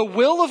that the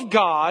will of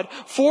God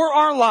for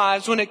our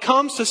lives when it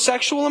comes to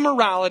sexual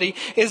immorality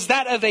is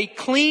that of a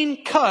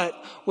clean cut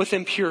with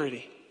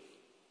impurity.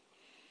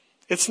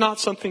 It's not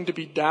something to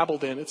be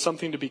dabbled in. It's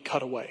something to be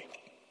cut away.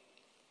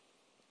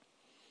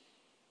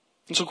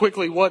 And so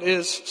quickly, what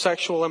is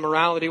sexual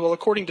immorality? Well,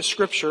 according to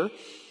Scripture,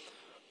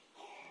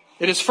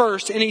 it is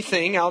first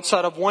anything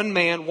outside of one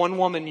man, one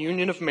woman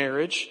union of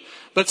marriage.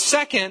 But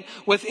second,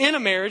 within a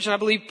marriage, and I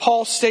believe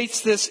Paul states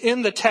this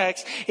in the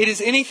text, it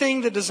is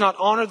anything that does not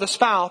honor the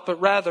spouse,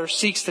 but rather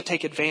seeks to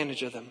take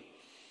advantage of them.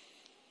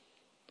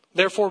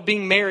 Therefore,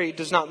 being married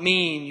does not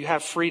mean you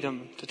have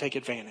freedom to take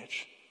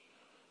advantage.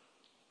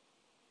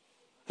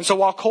 And so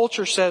while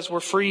culture says we're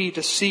free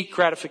to seek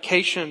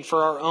gratification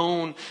for our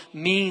own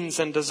means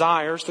and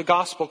desires, the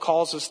gospel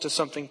calls us to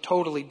something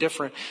totally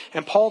different.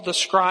 And Paul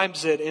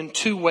describes it in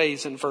two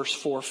ways in verse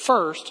 4.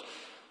 First,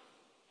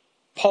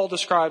 Paul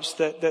describes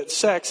that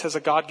sex has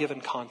a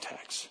God-given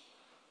context.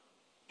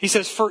 He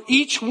says, for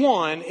each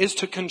one is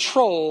to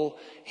control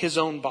his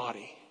own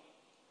body.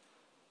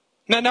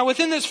 Now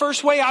within this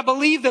first way, I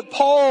believe that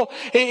Paul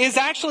is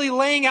actually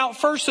laying out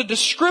first a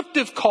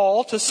descriptive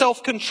call to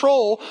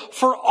self-control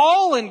for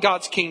all in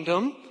God's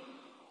kingdom,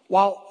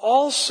 while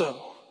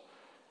also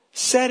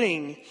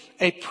setting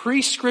a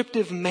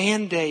prescriptive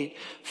mandate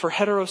for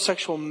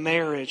heterosexual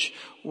marriage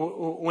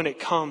when it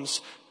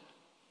comes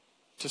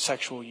to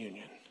sexual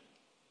union.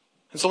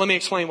 And so let me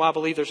explain why I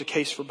believe there's a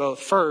case for both.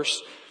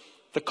 First,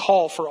 the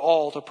call for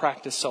all to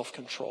practice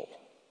self-control.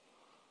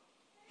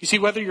 You see,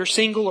 whether you're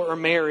single or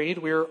married,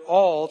 we are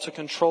all to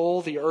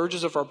control the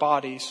urges of our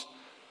bodies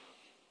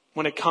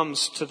when it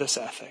comes to this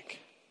ethic.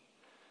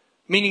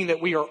 Meaning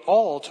that we are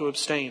all to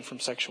abstain from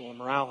sexual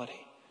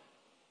immorality.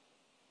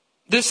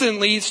 This then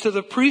leads to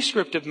the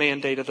prescriptive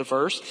mandate of the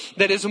verse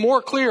that is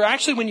more clear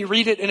actually when you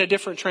read it in a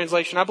different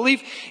translation. I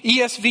believe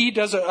ESV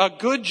does a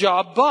good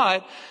job,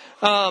 but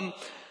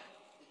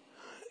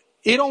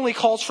it only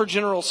calls for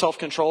general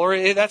self-control,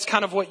 or that's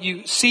kind of what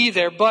you see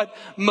there. But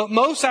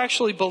most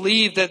actually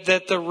believe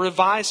that the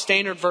Revised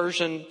Standard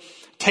Version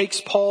takes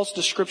Paul's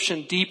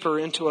description deeper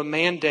into a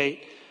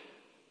mandate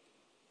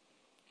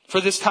for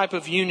this type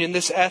of union,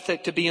 this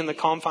ethic to be in the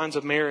confines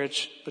of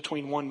marriage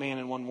between one man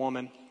and one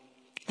woman.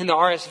 In the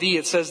RSV,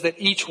 it says that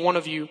each one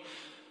of you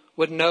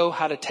would know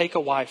how to take a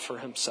wife for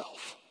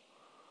himself.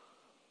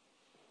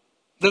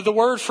 The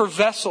word for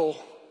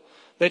vessel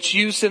that's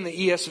used in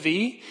the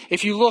ESV,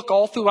 if you look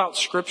all throughout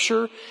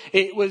Scripture,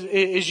 it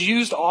is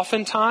used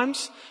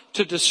oftentimes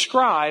to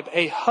describe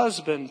a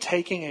husband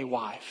taking a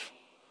wife.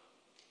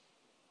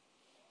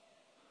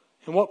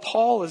 And what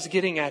Paul is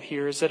getting at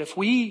here is that if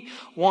we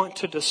want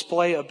to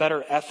display a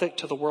better ethic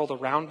to the world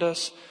around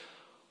us,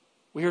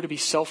 we are to be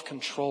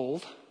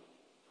self-controlled.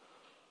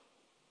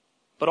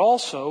 But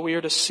also we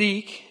are to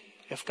seek,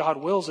 if God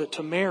wills it,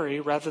 to marry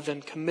rather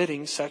than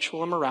committing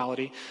sexual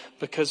immorality,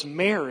 because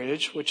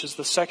marriage, which is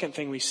the second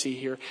thing we see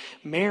here,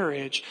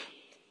 marriage,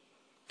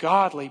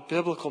 godly,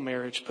 biblical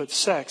marriage, puts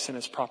sex in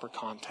its proper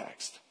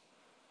context.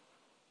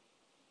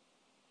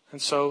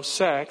 And so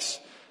sex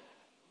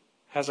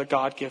has a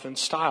God-given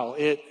style.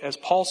 It, as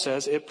Paul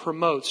says, it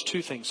promotes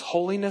two things: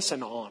 holiness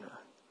and honor.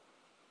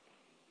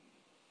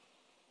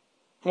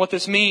 What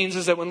this means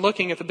is that when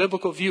looking at the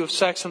biblical view of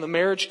sex and the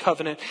marriage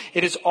covenant,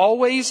 it is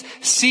always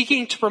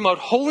seeking to promote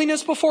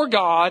holiness before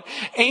God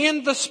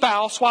and the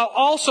spouse, while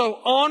also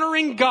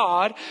honoring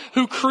God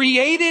who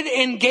created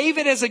and gave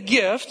it as a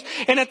gift,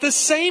 and at the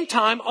same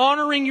time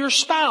honoring your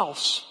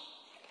spouse.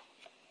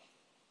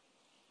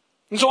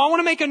 And so I want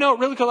to make a note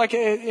really quick, like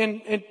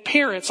in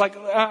parents, like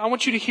I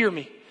want you to hear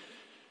me.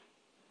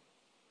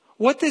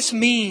 What this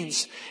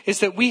means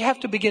is that we have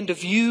to begin to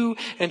view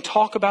and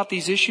talk about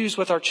these issues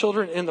with our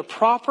children in the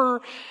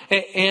proper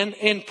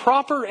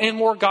and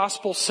more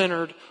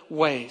gospel-centered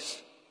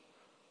ways.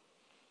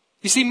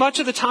 You see, much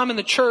of the time in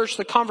the church,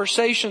 the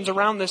conversations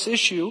around this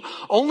issue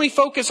only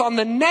focus on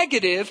the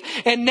negative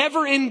and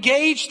never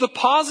engage the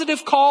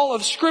positive call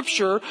of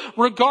Scripture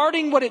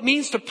regarding what it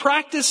means to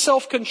practice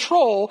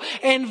self-control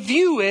and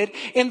view it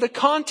in the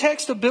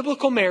context of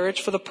biblical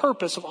marriage for the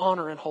purpose of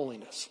honor and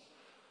holiness.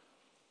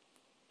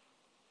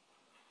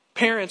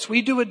 Parents,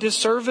 we do a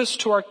disservice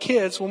to our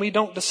kids when we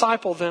don't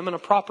disciple them in a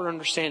proper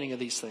understanding of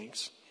these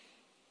things.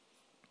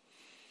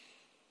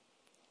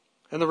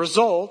 And the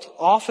result,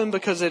 often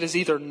because it is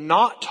either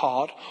not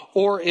taught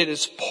or it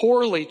is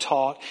poorly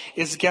taught,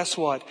 is guess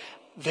what?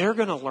 They're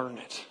going to learn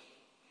it.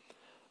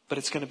 But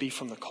it's going to be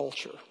from the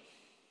culture.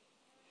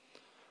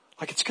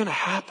 Like it's going to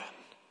happen.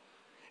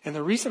 And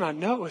the reason I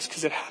know is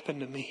because it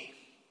happened to me.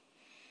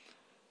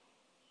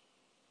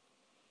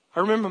 I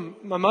remember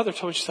my mother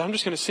told me, she said, I'm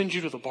just going to send you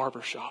to the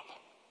barber shop.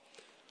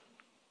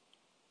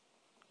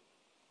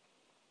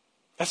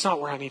 That's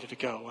not where I needed to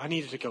go. I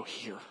needed to go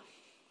here.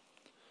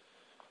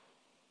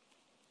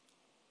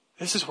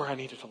 This is where I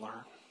needed to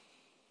learn.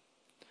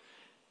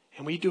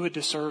 And we do a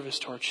disservice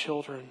to our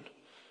children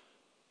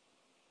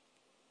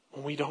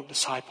when we don't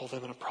disciple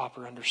them in a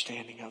proper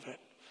understanding of it.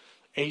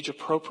 Age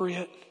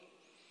appropriate,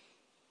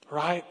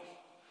 right?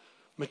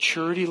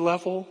 Maturity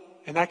level,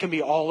 and that can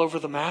be all over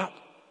the map.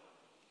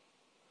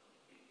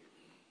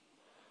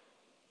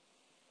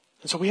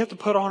 And so we have to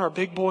put on our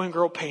big boy and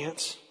girl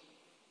pants.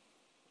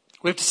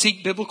 We have to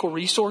seek biblical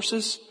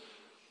resources.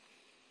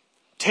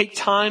 Take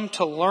time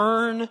to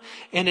learn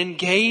and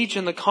engage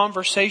in the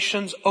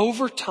conversations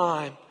over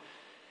time.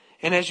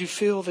 And as you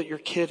feel that your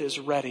kid is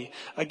ready,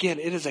 again,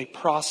 it is a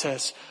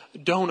process.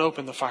 Don't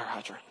open the fire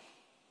hydrant.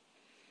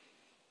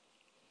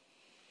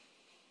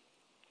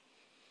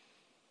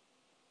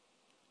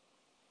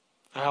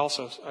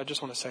 I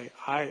just want to say,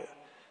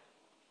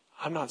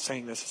 I'm not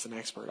saying this as an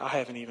expert. I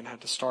haven't even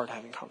had to start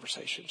having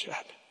conversations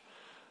yet.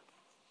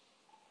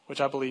 Which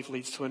I believe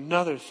leads to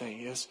another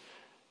thing is,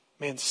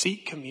 man,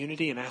 seek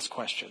community and ask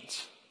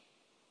questions.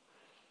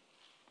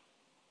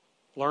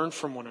 Learn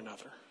from one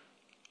another.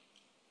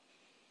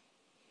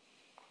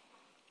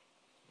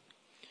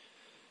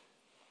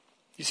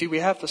 You see, we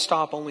have to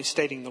stop only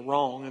stating the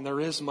wrong, and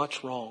there is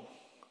much wrong.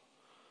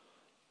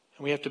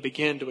 And we have to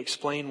begin to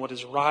explain what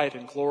is right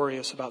and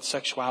glorious about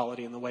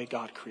sexuality and the way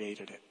God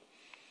created it.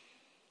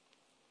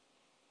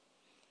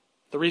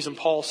 The reason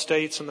Paul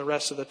states in the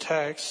rest of the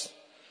text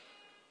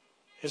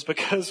is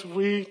because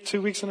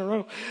 2 weeks in a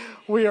row,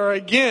 we are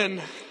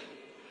again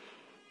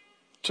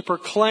to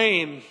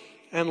proclaim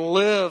and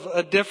live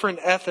a different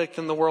ethic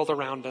than the world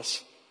around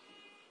us.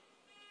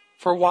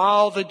 For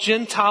while the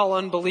Gentile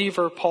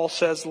unbeliever, Paul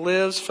says,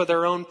 lives for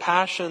their own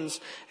passions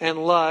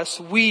and lusts,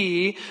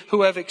 we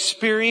who have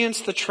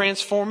experienced the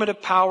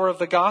transformative power of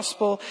the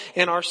gospel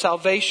in our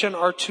salvation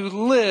are to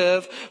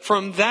live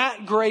from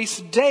that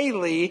grace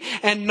daily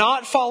and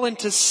not fall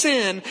into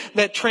sin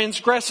that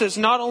transgresses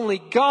not only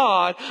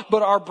God,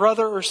 but our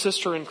brother or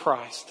sister in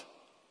Christ.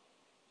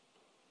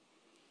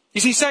 You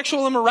see,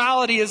 sexual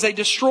immorality is a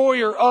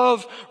destroyer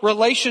of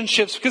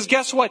relationships because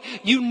guess what?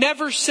 You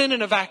never sin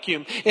in a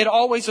vacuum. It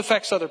always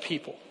affects other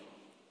people.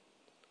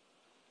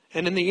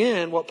 And in the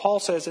end, what Paul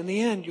says, in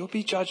the end, you'll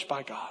be judged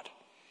by God.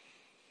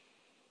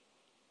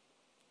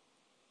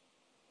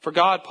 For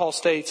God, Paul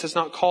states, has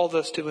not called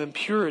us to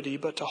impurity,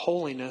 but to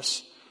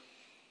holiness.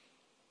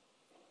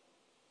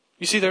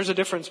 You see, there's a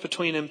difference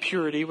between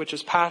impurity, which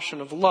is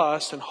passion of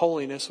lust, and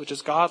holiness, which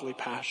is godly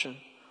passion.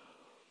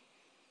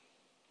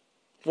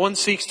 One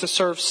seeks to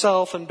serve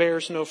self and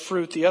bears no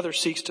fruit. The other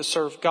seeks to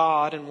serve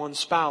God and one's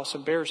spouse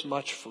and bears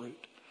much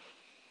fruit.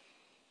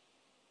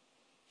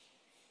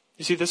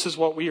 You see, this is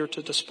what we are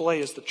to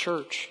display as the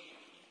church.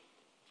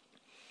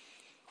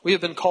 We have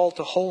been called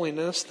to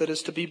holiness that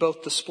is to be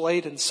both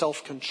displayed in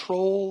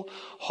self-control,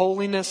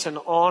 holiness and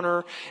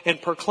honor,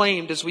 and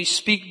proclaimed as we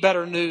speak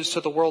better news to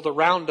the world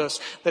around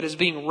us that is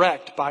being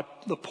wrecked by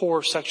the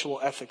poor sexual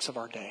ethics of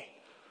our day.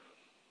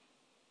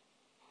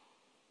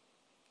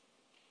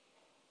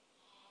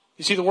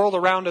 You see, the world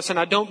around us, and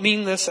I don't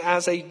mean this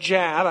as a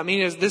jab, I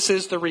mean this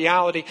is the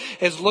reality,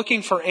 is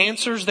looking for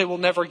answers they will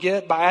never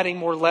get by adding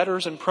more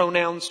letters and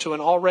pronouns to an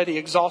already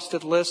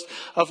exhausted list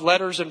of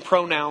letters and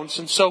pronouns.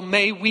 And so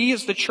may we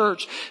as the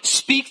church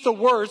speak the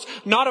words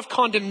not of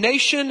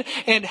condemnation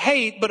and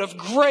hate, but of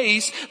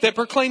grace that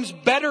proclaims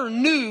better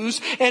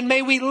news, and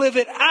may we live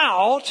it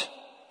out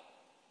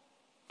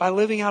by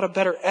living out a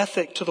better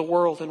ethic to the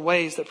world in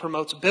ways that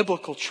promotes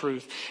biblical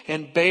truth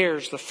and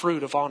bears the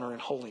fruit of honor and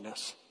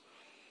holiness.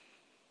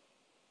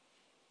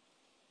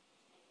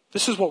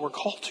 This is what we're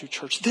called to,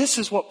 church. This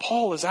is what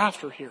Paul is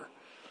after here.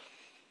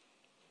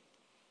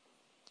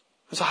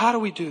 And so how do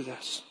we do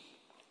this?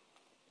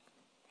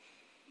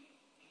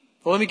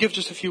 Well, let me give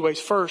just a few ways.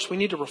 First, we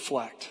need to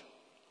reflect.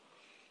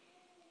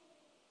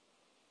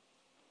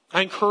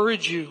 I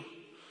encourage you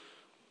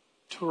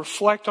to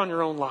reflect on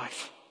your own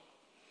life.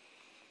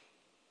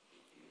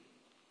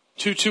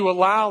 To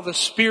allow the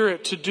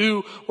Spirit to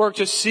do work,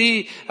 to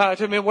see,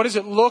 what does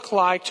it look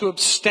like to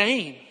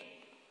abstain?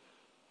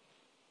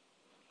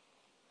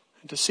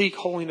 And to seek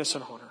holiness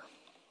and honor.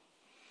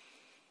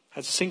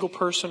 As a single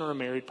person or a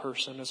married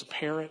person, as a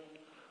parent.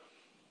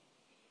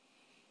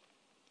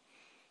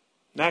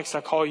 Next,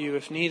 I call you,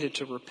 if needed,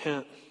 to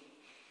repent.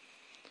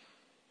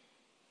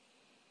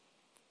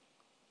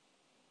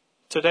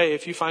 Today,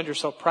 if you find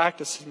yourself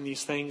practicing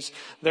these things,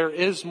 there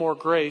is more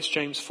grace,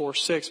 James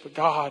 4:6, but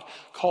God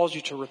calls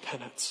you to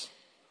repentance.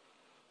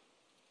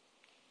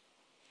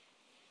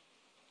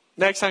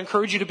 Next, I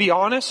encourage you to be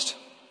honest,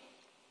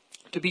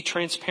 to be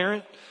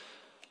transparent,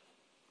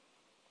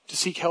 to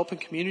seek help in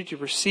community, to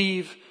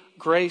receive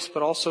grace,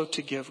 but also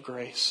to give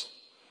grace.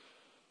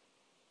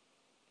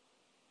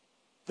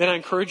 Then I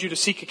encourage you to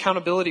seek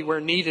accountability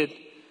where needed.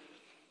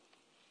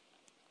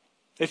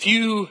 If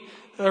you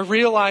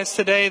realize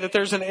today that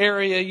there's an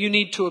area you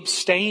need to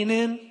abstain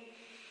in,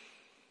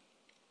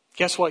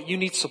 guess what? You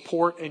need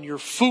support, and you're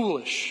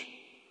foolish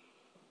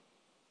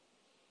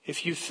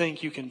if you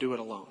think you can do it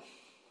alone.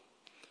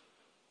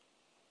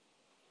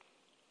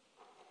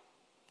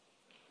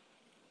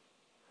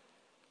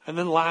 And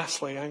then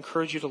lastly, I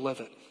encourage you to live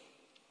it.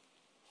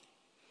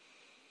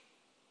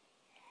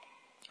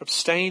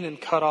 Abstain and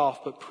cut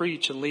off, but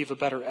preach and leave a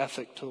better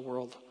ethic to the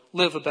world.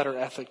 Live a better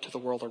ethic to the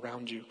world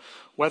around you,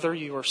 whether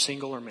you are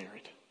single or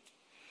married.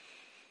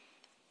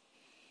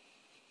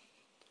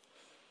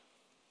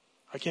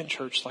 Again,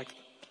 church,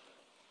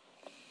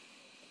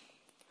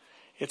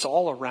 it's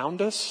all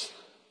around us.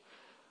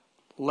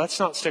 Let's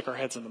not stick our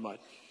heads in the mud.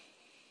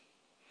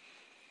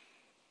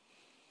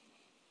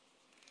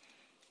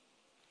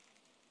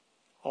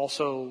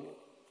 Also,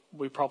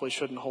 we probably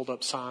shouldn't hold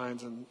up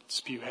signs and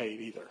spew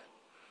hate either.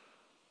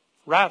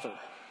 Rather,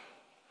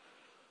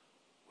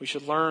 we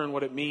should learn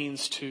what it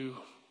means to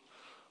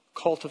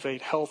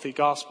cultivate healthy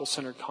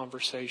gospel-centered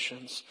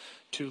conversations,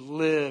 to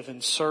live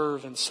and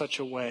serve in such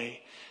a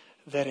way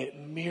that it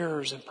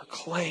mirrors and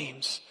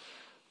proclaims,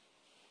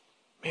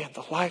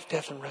 the life,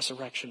 death, and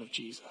resurrection of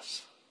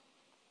Jesus.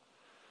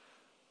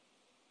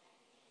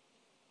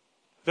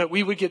 That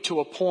we would get to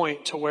a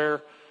point to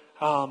where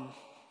we'll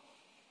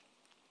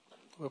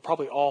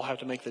probably all have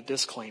to make the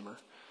disclaimer.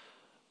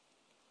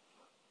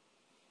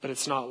 But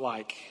it's not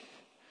like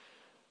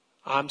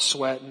I'm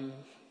sweating,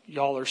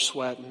 y'all are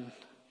sweating.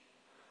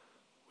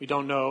 We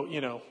don't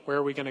know, where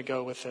are we going to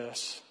go with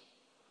this?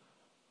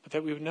 But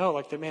that we would know,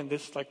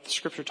 the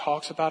Scripture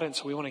talks about it, and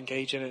so we want to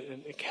engage in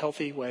it in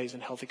healthy ways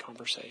and healthy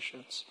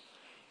conversations.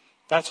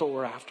 That's what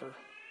we're after.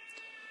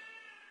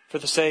 For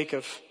the sake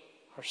of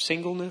our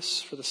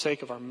singleness, for the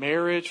sake of our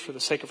marriage, for the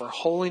sake of our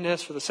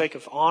holiness, for the sake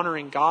of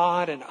honoring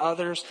God and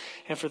others,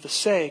 and for the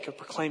sake of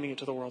proclaiming it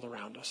to the world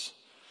around us.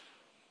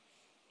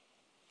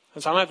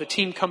 And so I'm going to have the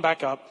team come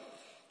back up.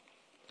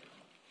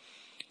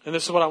 And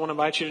this is what I want to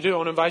invite you to do. I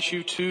want to invite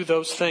you to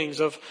those things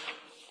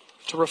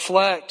to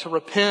reflect, to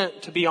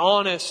repent, to be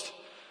honest,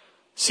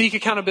 seek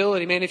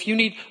accountability. If you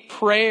need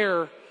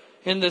prayer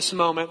in this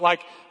moment,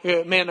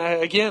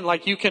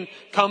 you can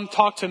come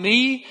talk to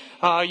me.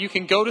 You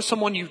can go to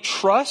someone you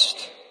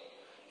trust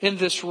in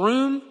this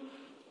room,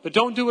 but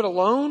don't do it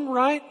alone,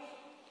 right?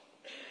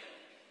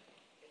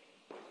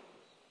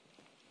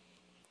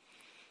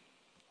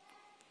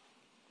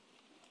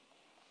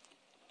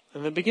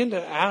 And then begin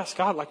to ask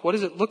God, what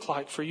does it look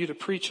like for you to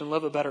preach and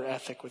live a better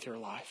ethic with your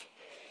life?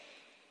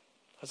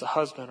 As a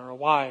husband or a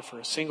wife or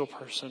a single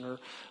person or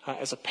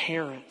as a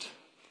parent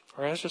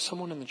or as just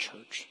someone in the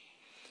church.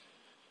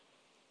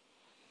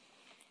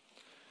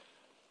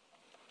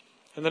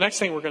 And the next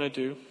thing we're going to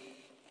do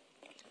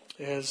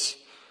is,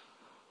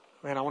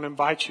 I want to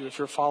invite you, if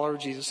you're a follower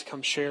of Jesus, to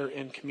come share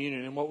in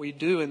communion. And what we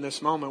do in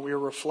this moment, we are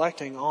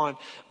reflecting on,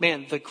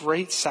 the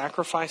great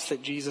sacrifice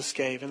that Jesus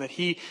gave, and that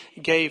He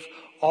gave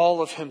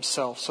all of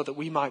Himself so that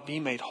we might be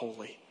made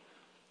holy.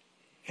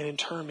 And in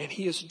turn,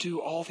 He is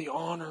due all the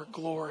honor,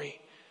 glory,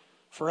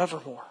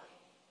 forevermore.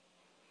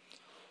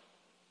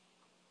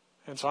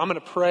 And so I'm going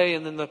to pray,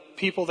 and then the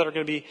people that are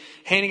going to be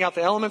handing out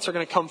the elements are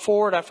going to come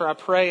forward after I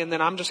pray, and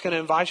then I'm just going to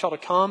invite y'all to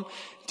come,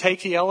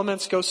 take the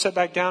elements, go sit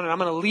back down, and I'm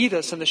going to lead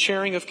us in the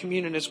sharing of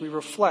communion as we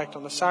reflect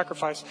on the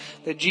sacrifice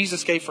that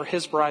Jesus gave for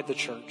His bride, the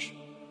church.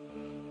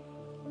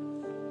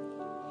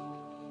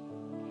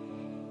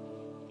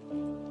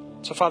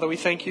 So, Father, we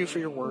thank You for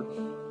Your word.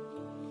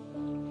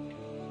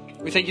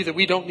 We thank You that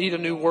we don't need a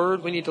new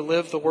word. We need to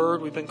live the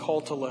word we've been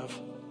called to live.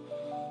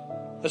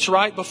 That's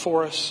right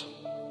before us.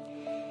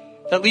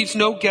 That leaves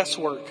no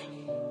guesswork.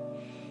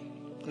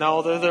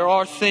 Now, there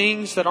are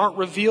things that aren't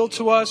revealed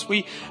to us.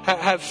 We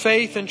have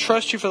faith and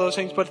trust you for those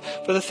things. But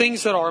for the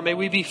things that are, may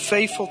we be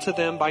faithful to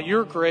them by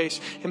your grace,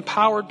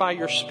 empowered by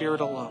your Spirit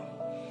alone.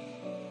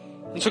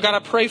 And so, God, I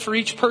pray for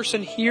each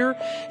person here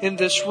in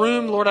this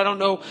room. Lord, I don't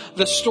know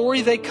the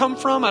story they come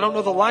from. I don't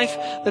know the life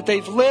that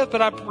they've lived.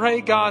 But I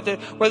pray, God, that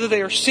whether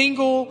they are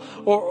single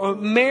or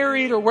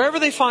married or wherever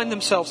they find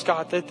themselves,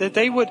 God, that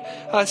they would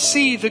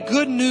see the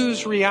good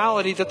news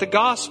reality that the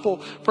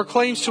gospel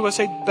proclaims to us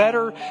a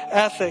better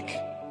ethic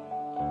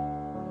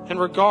in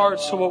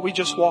regards to what we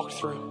just walked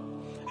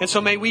through. And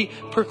so may we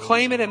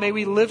proclaim it and may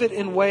we live it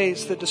in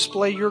ways that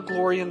display your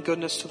glory and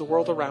goodness to the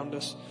world around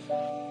us.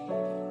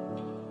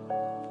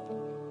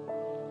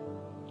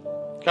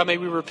 God, may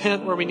we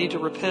repent where we need to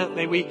repent.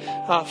 May we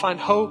find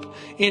hope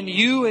in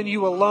you and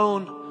you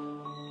alone.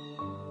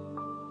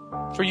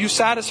 For you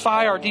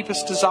satisfy our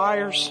deepest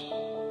desires.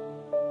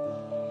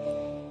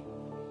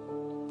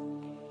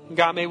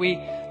 God, may we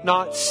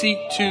not seek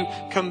to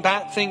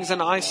combat things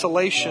in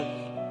isolation.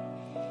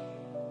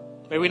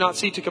 May we not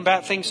seek to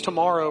combat things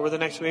tomorrow or the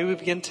next. May we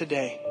begin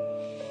today.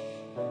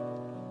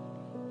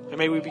 And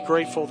may we be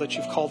grateful that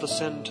you've called us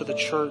into the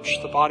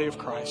church, the body of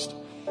Christ,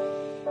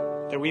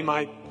 that we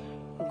might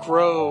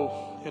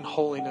grow in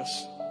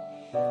holiness.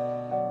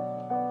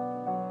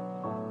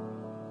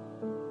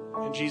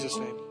 In Jesus'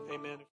 name.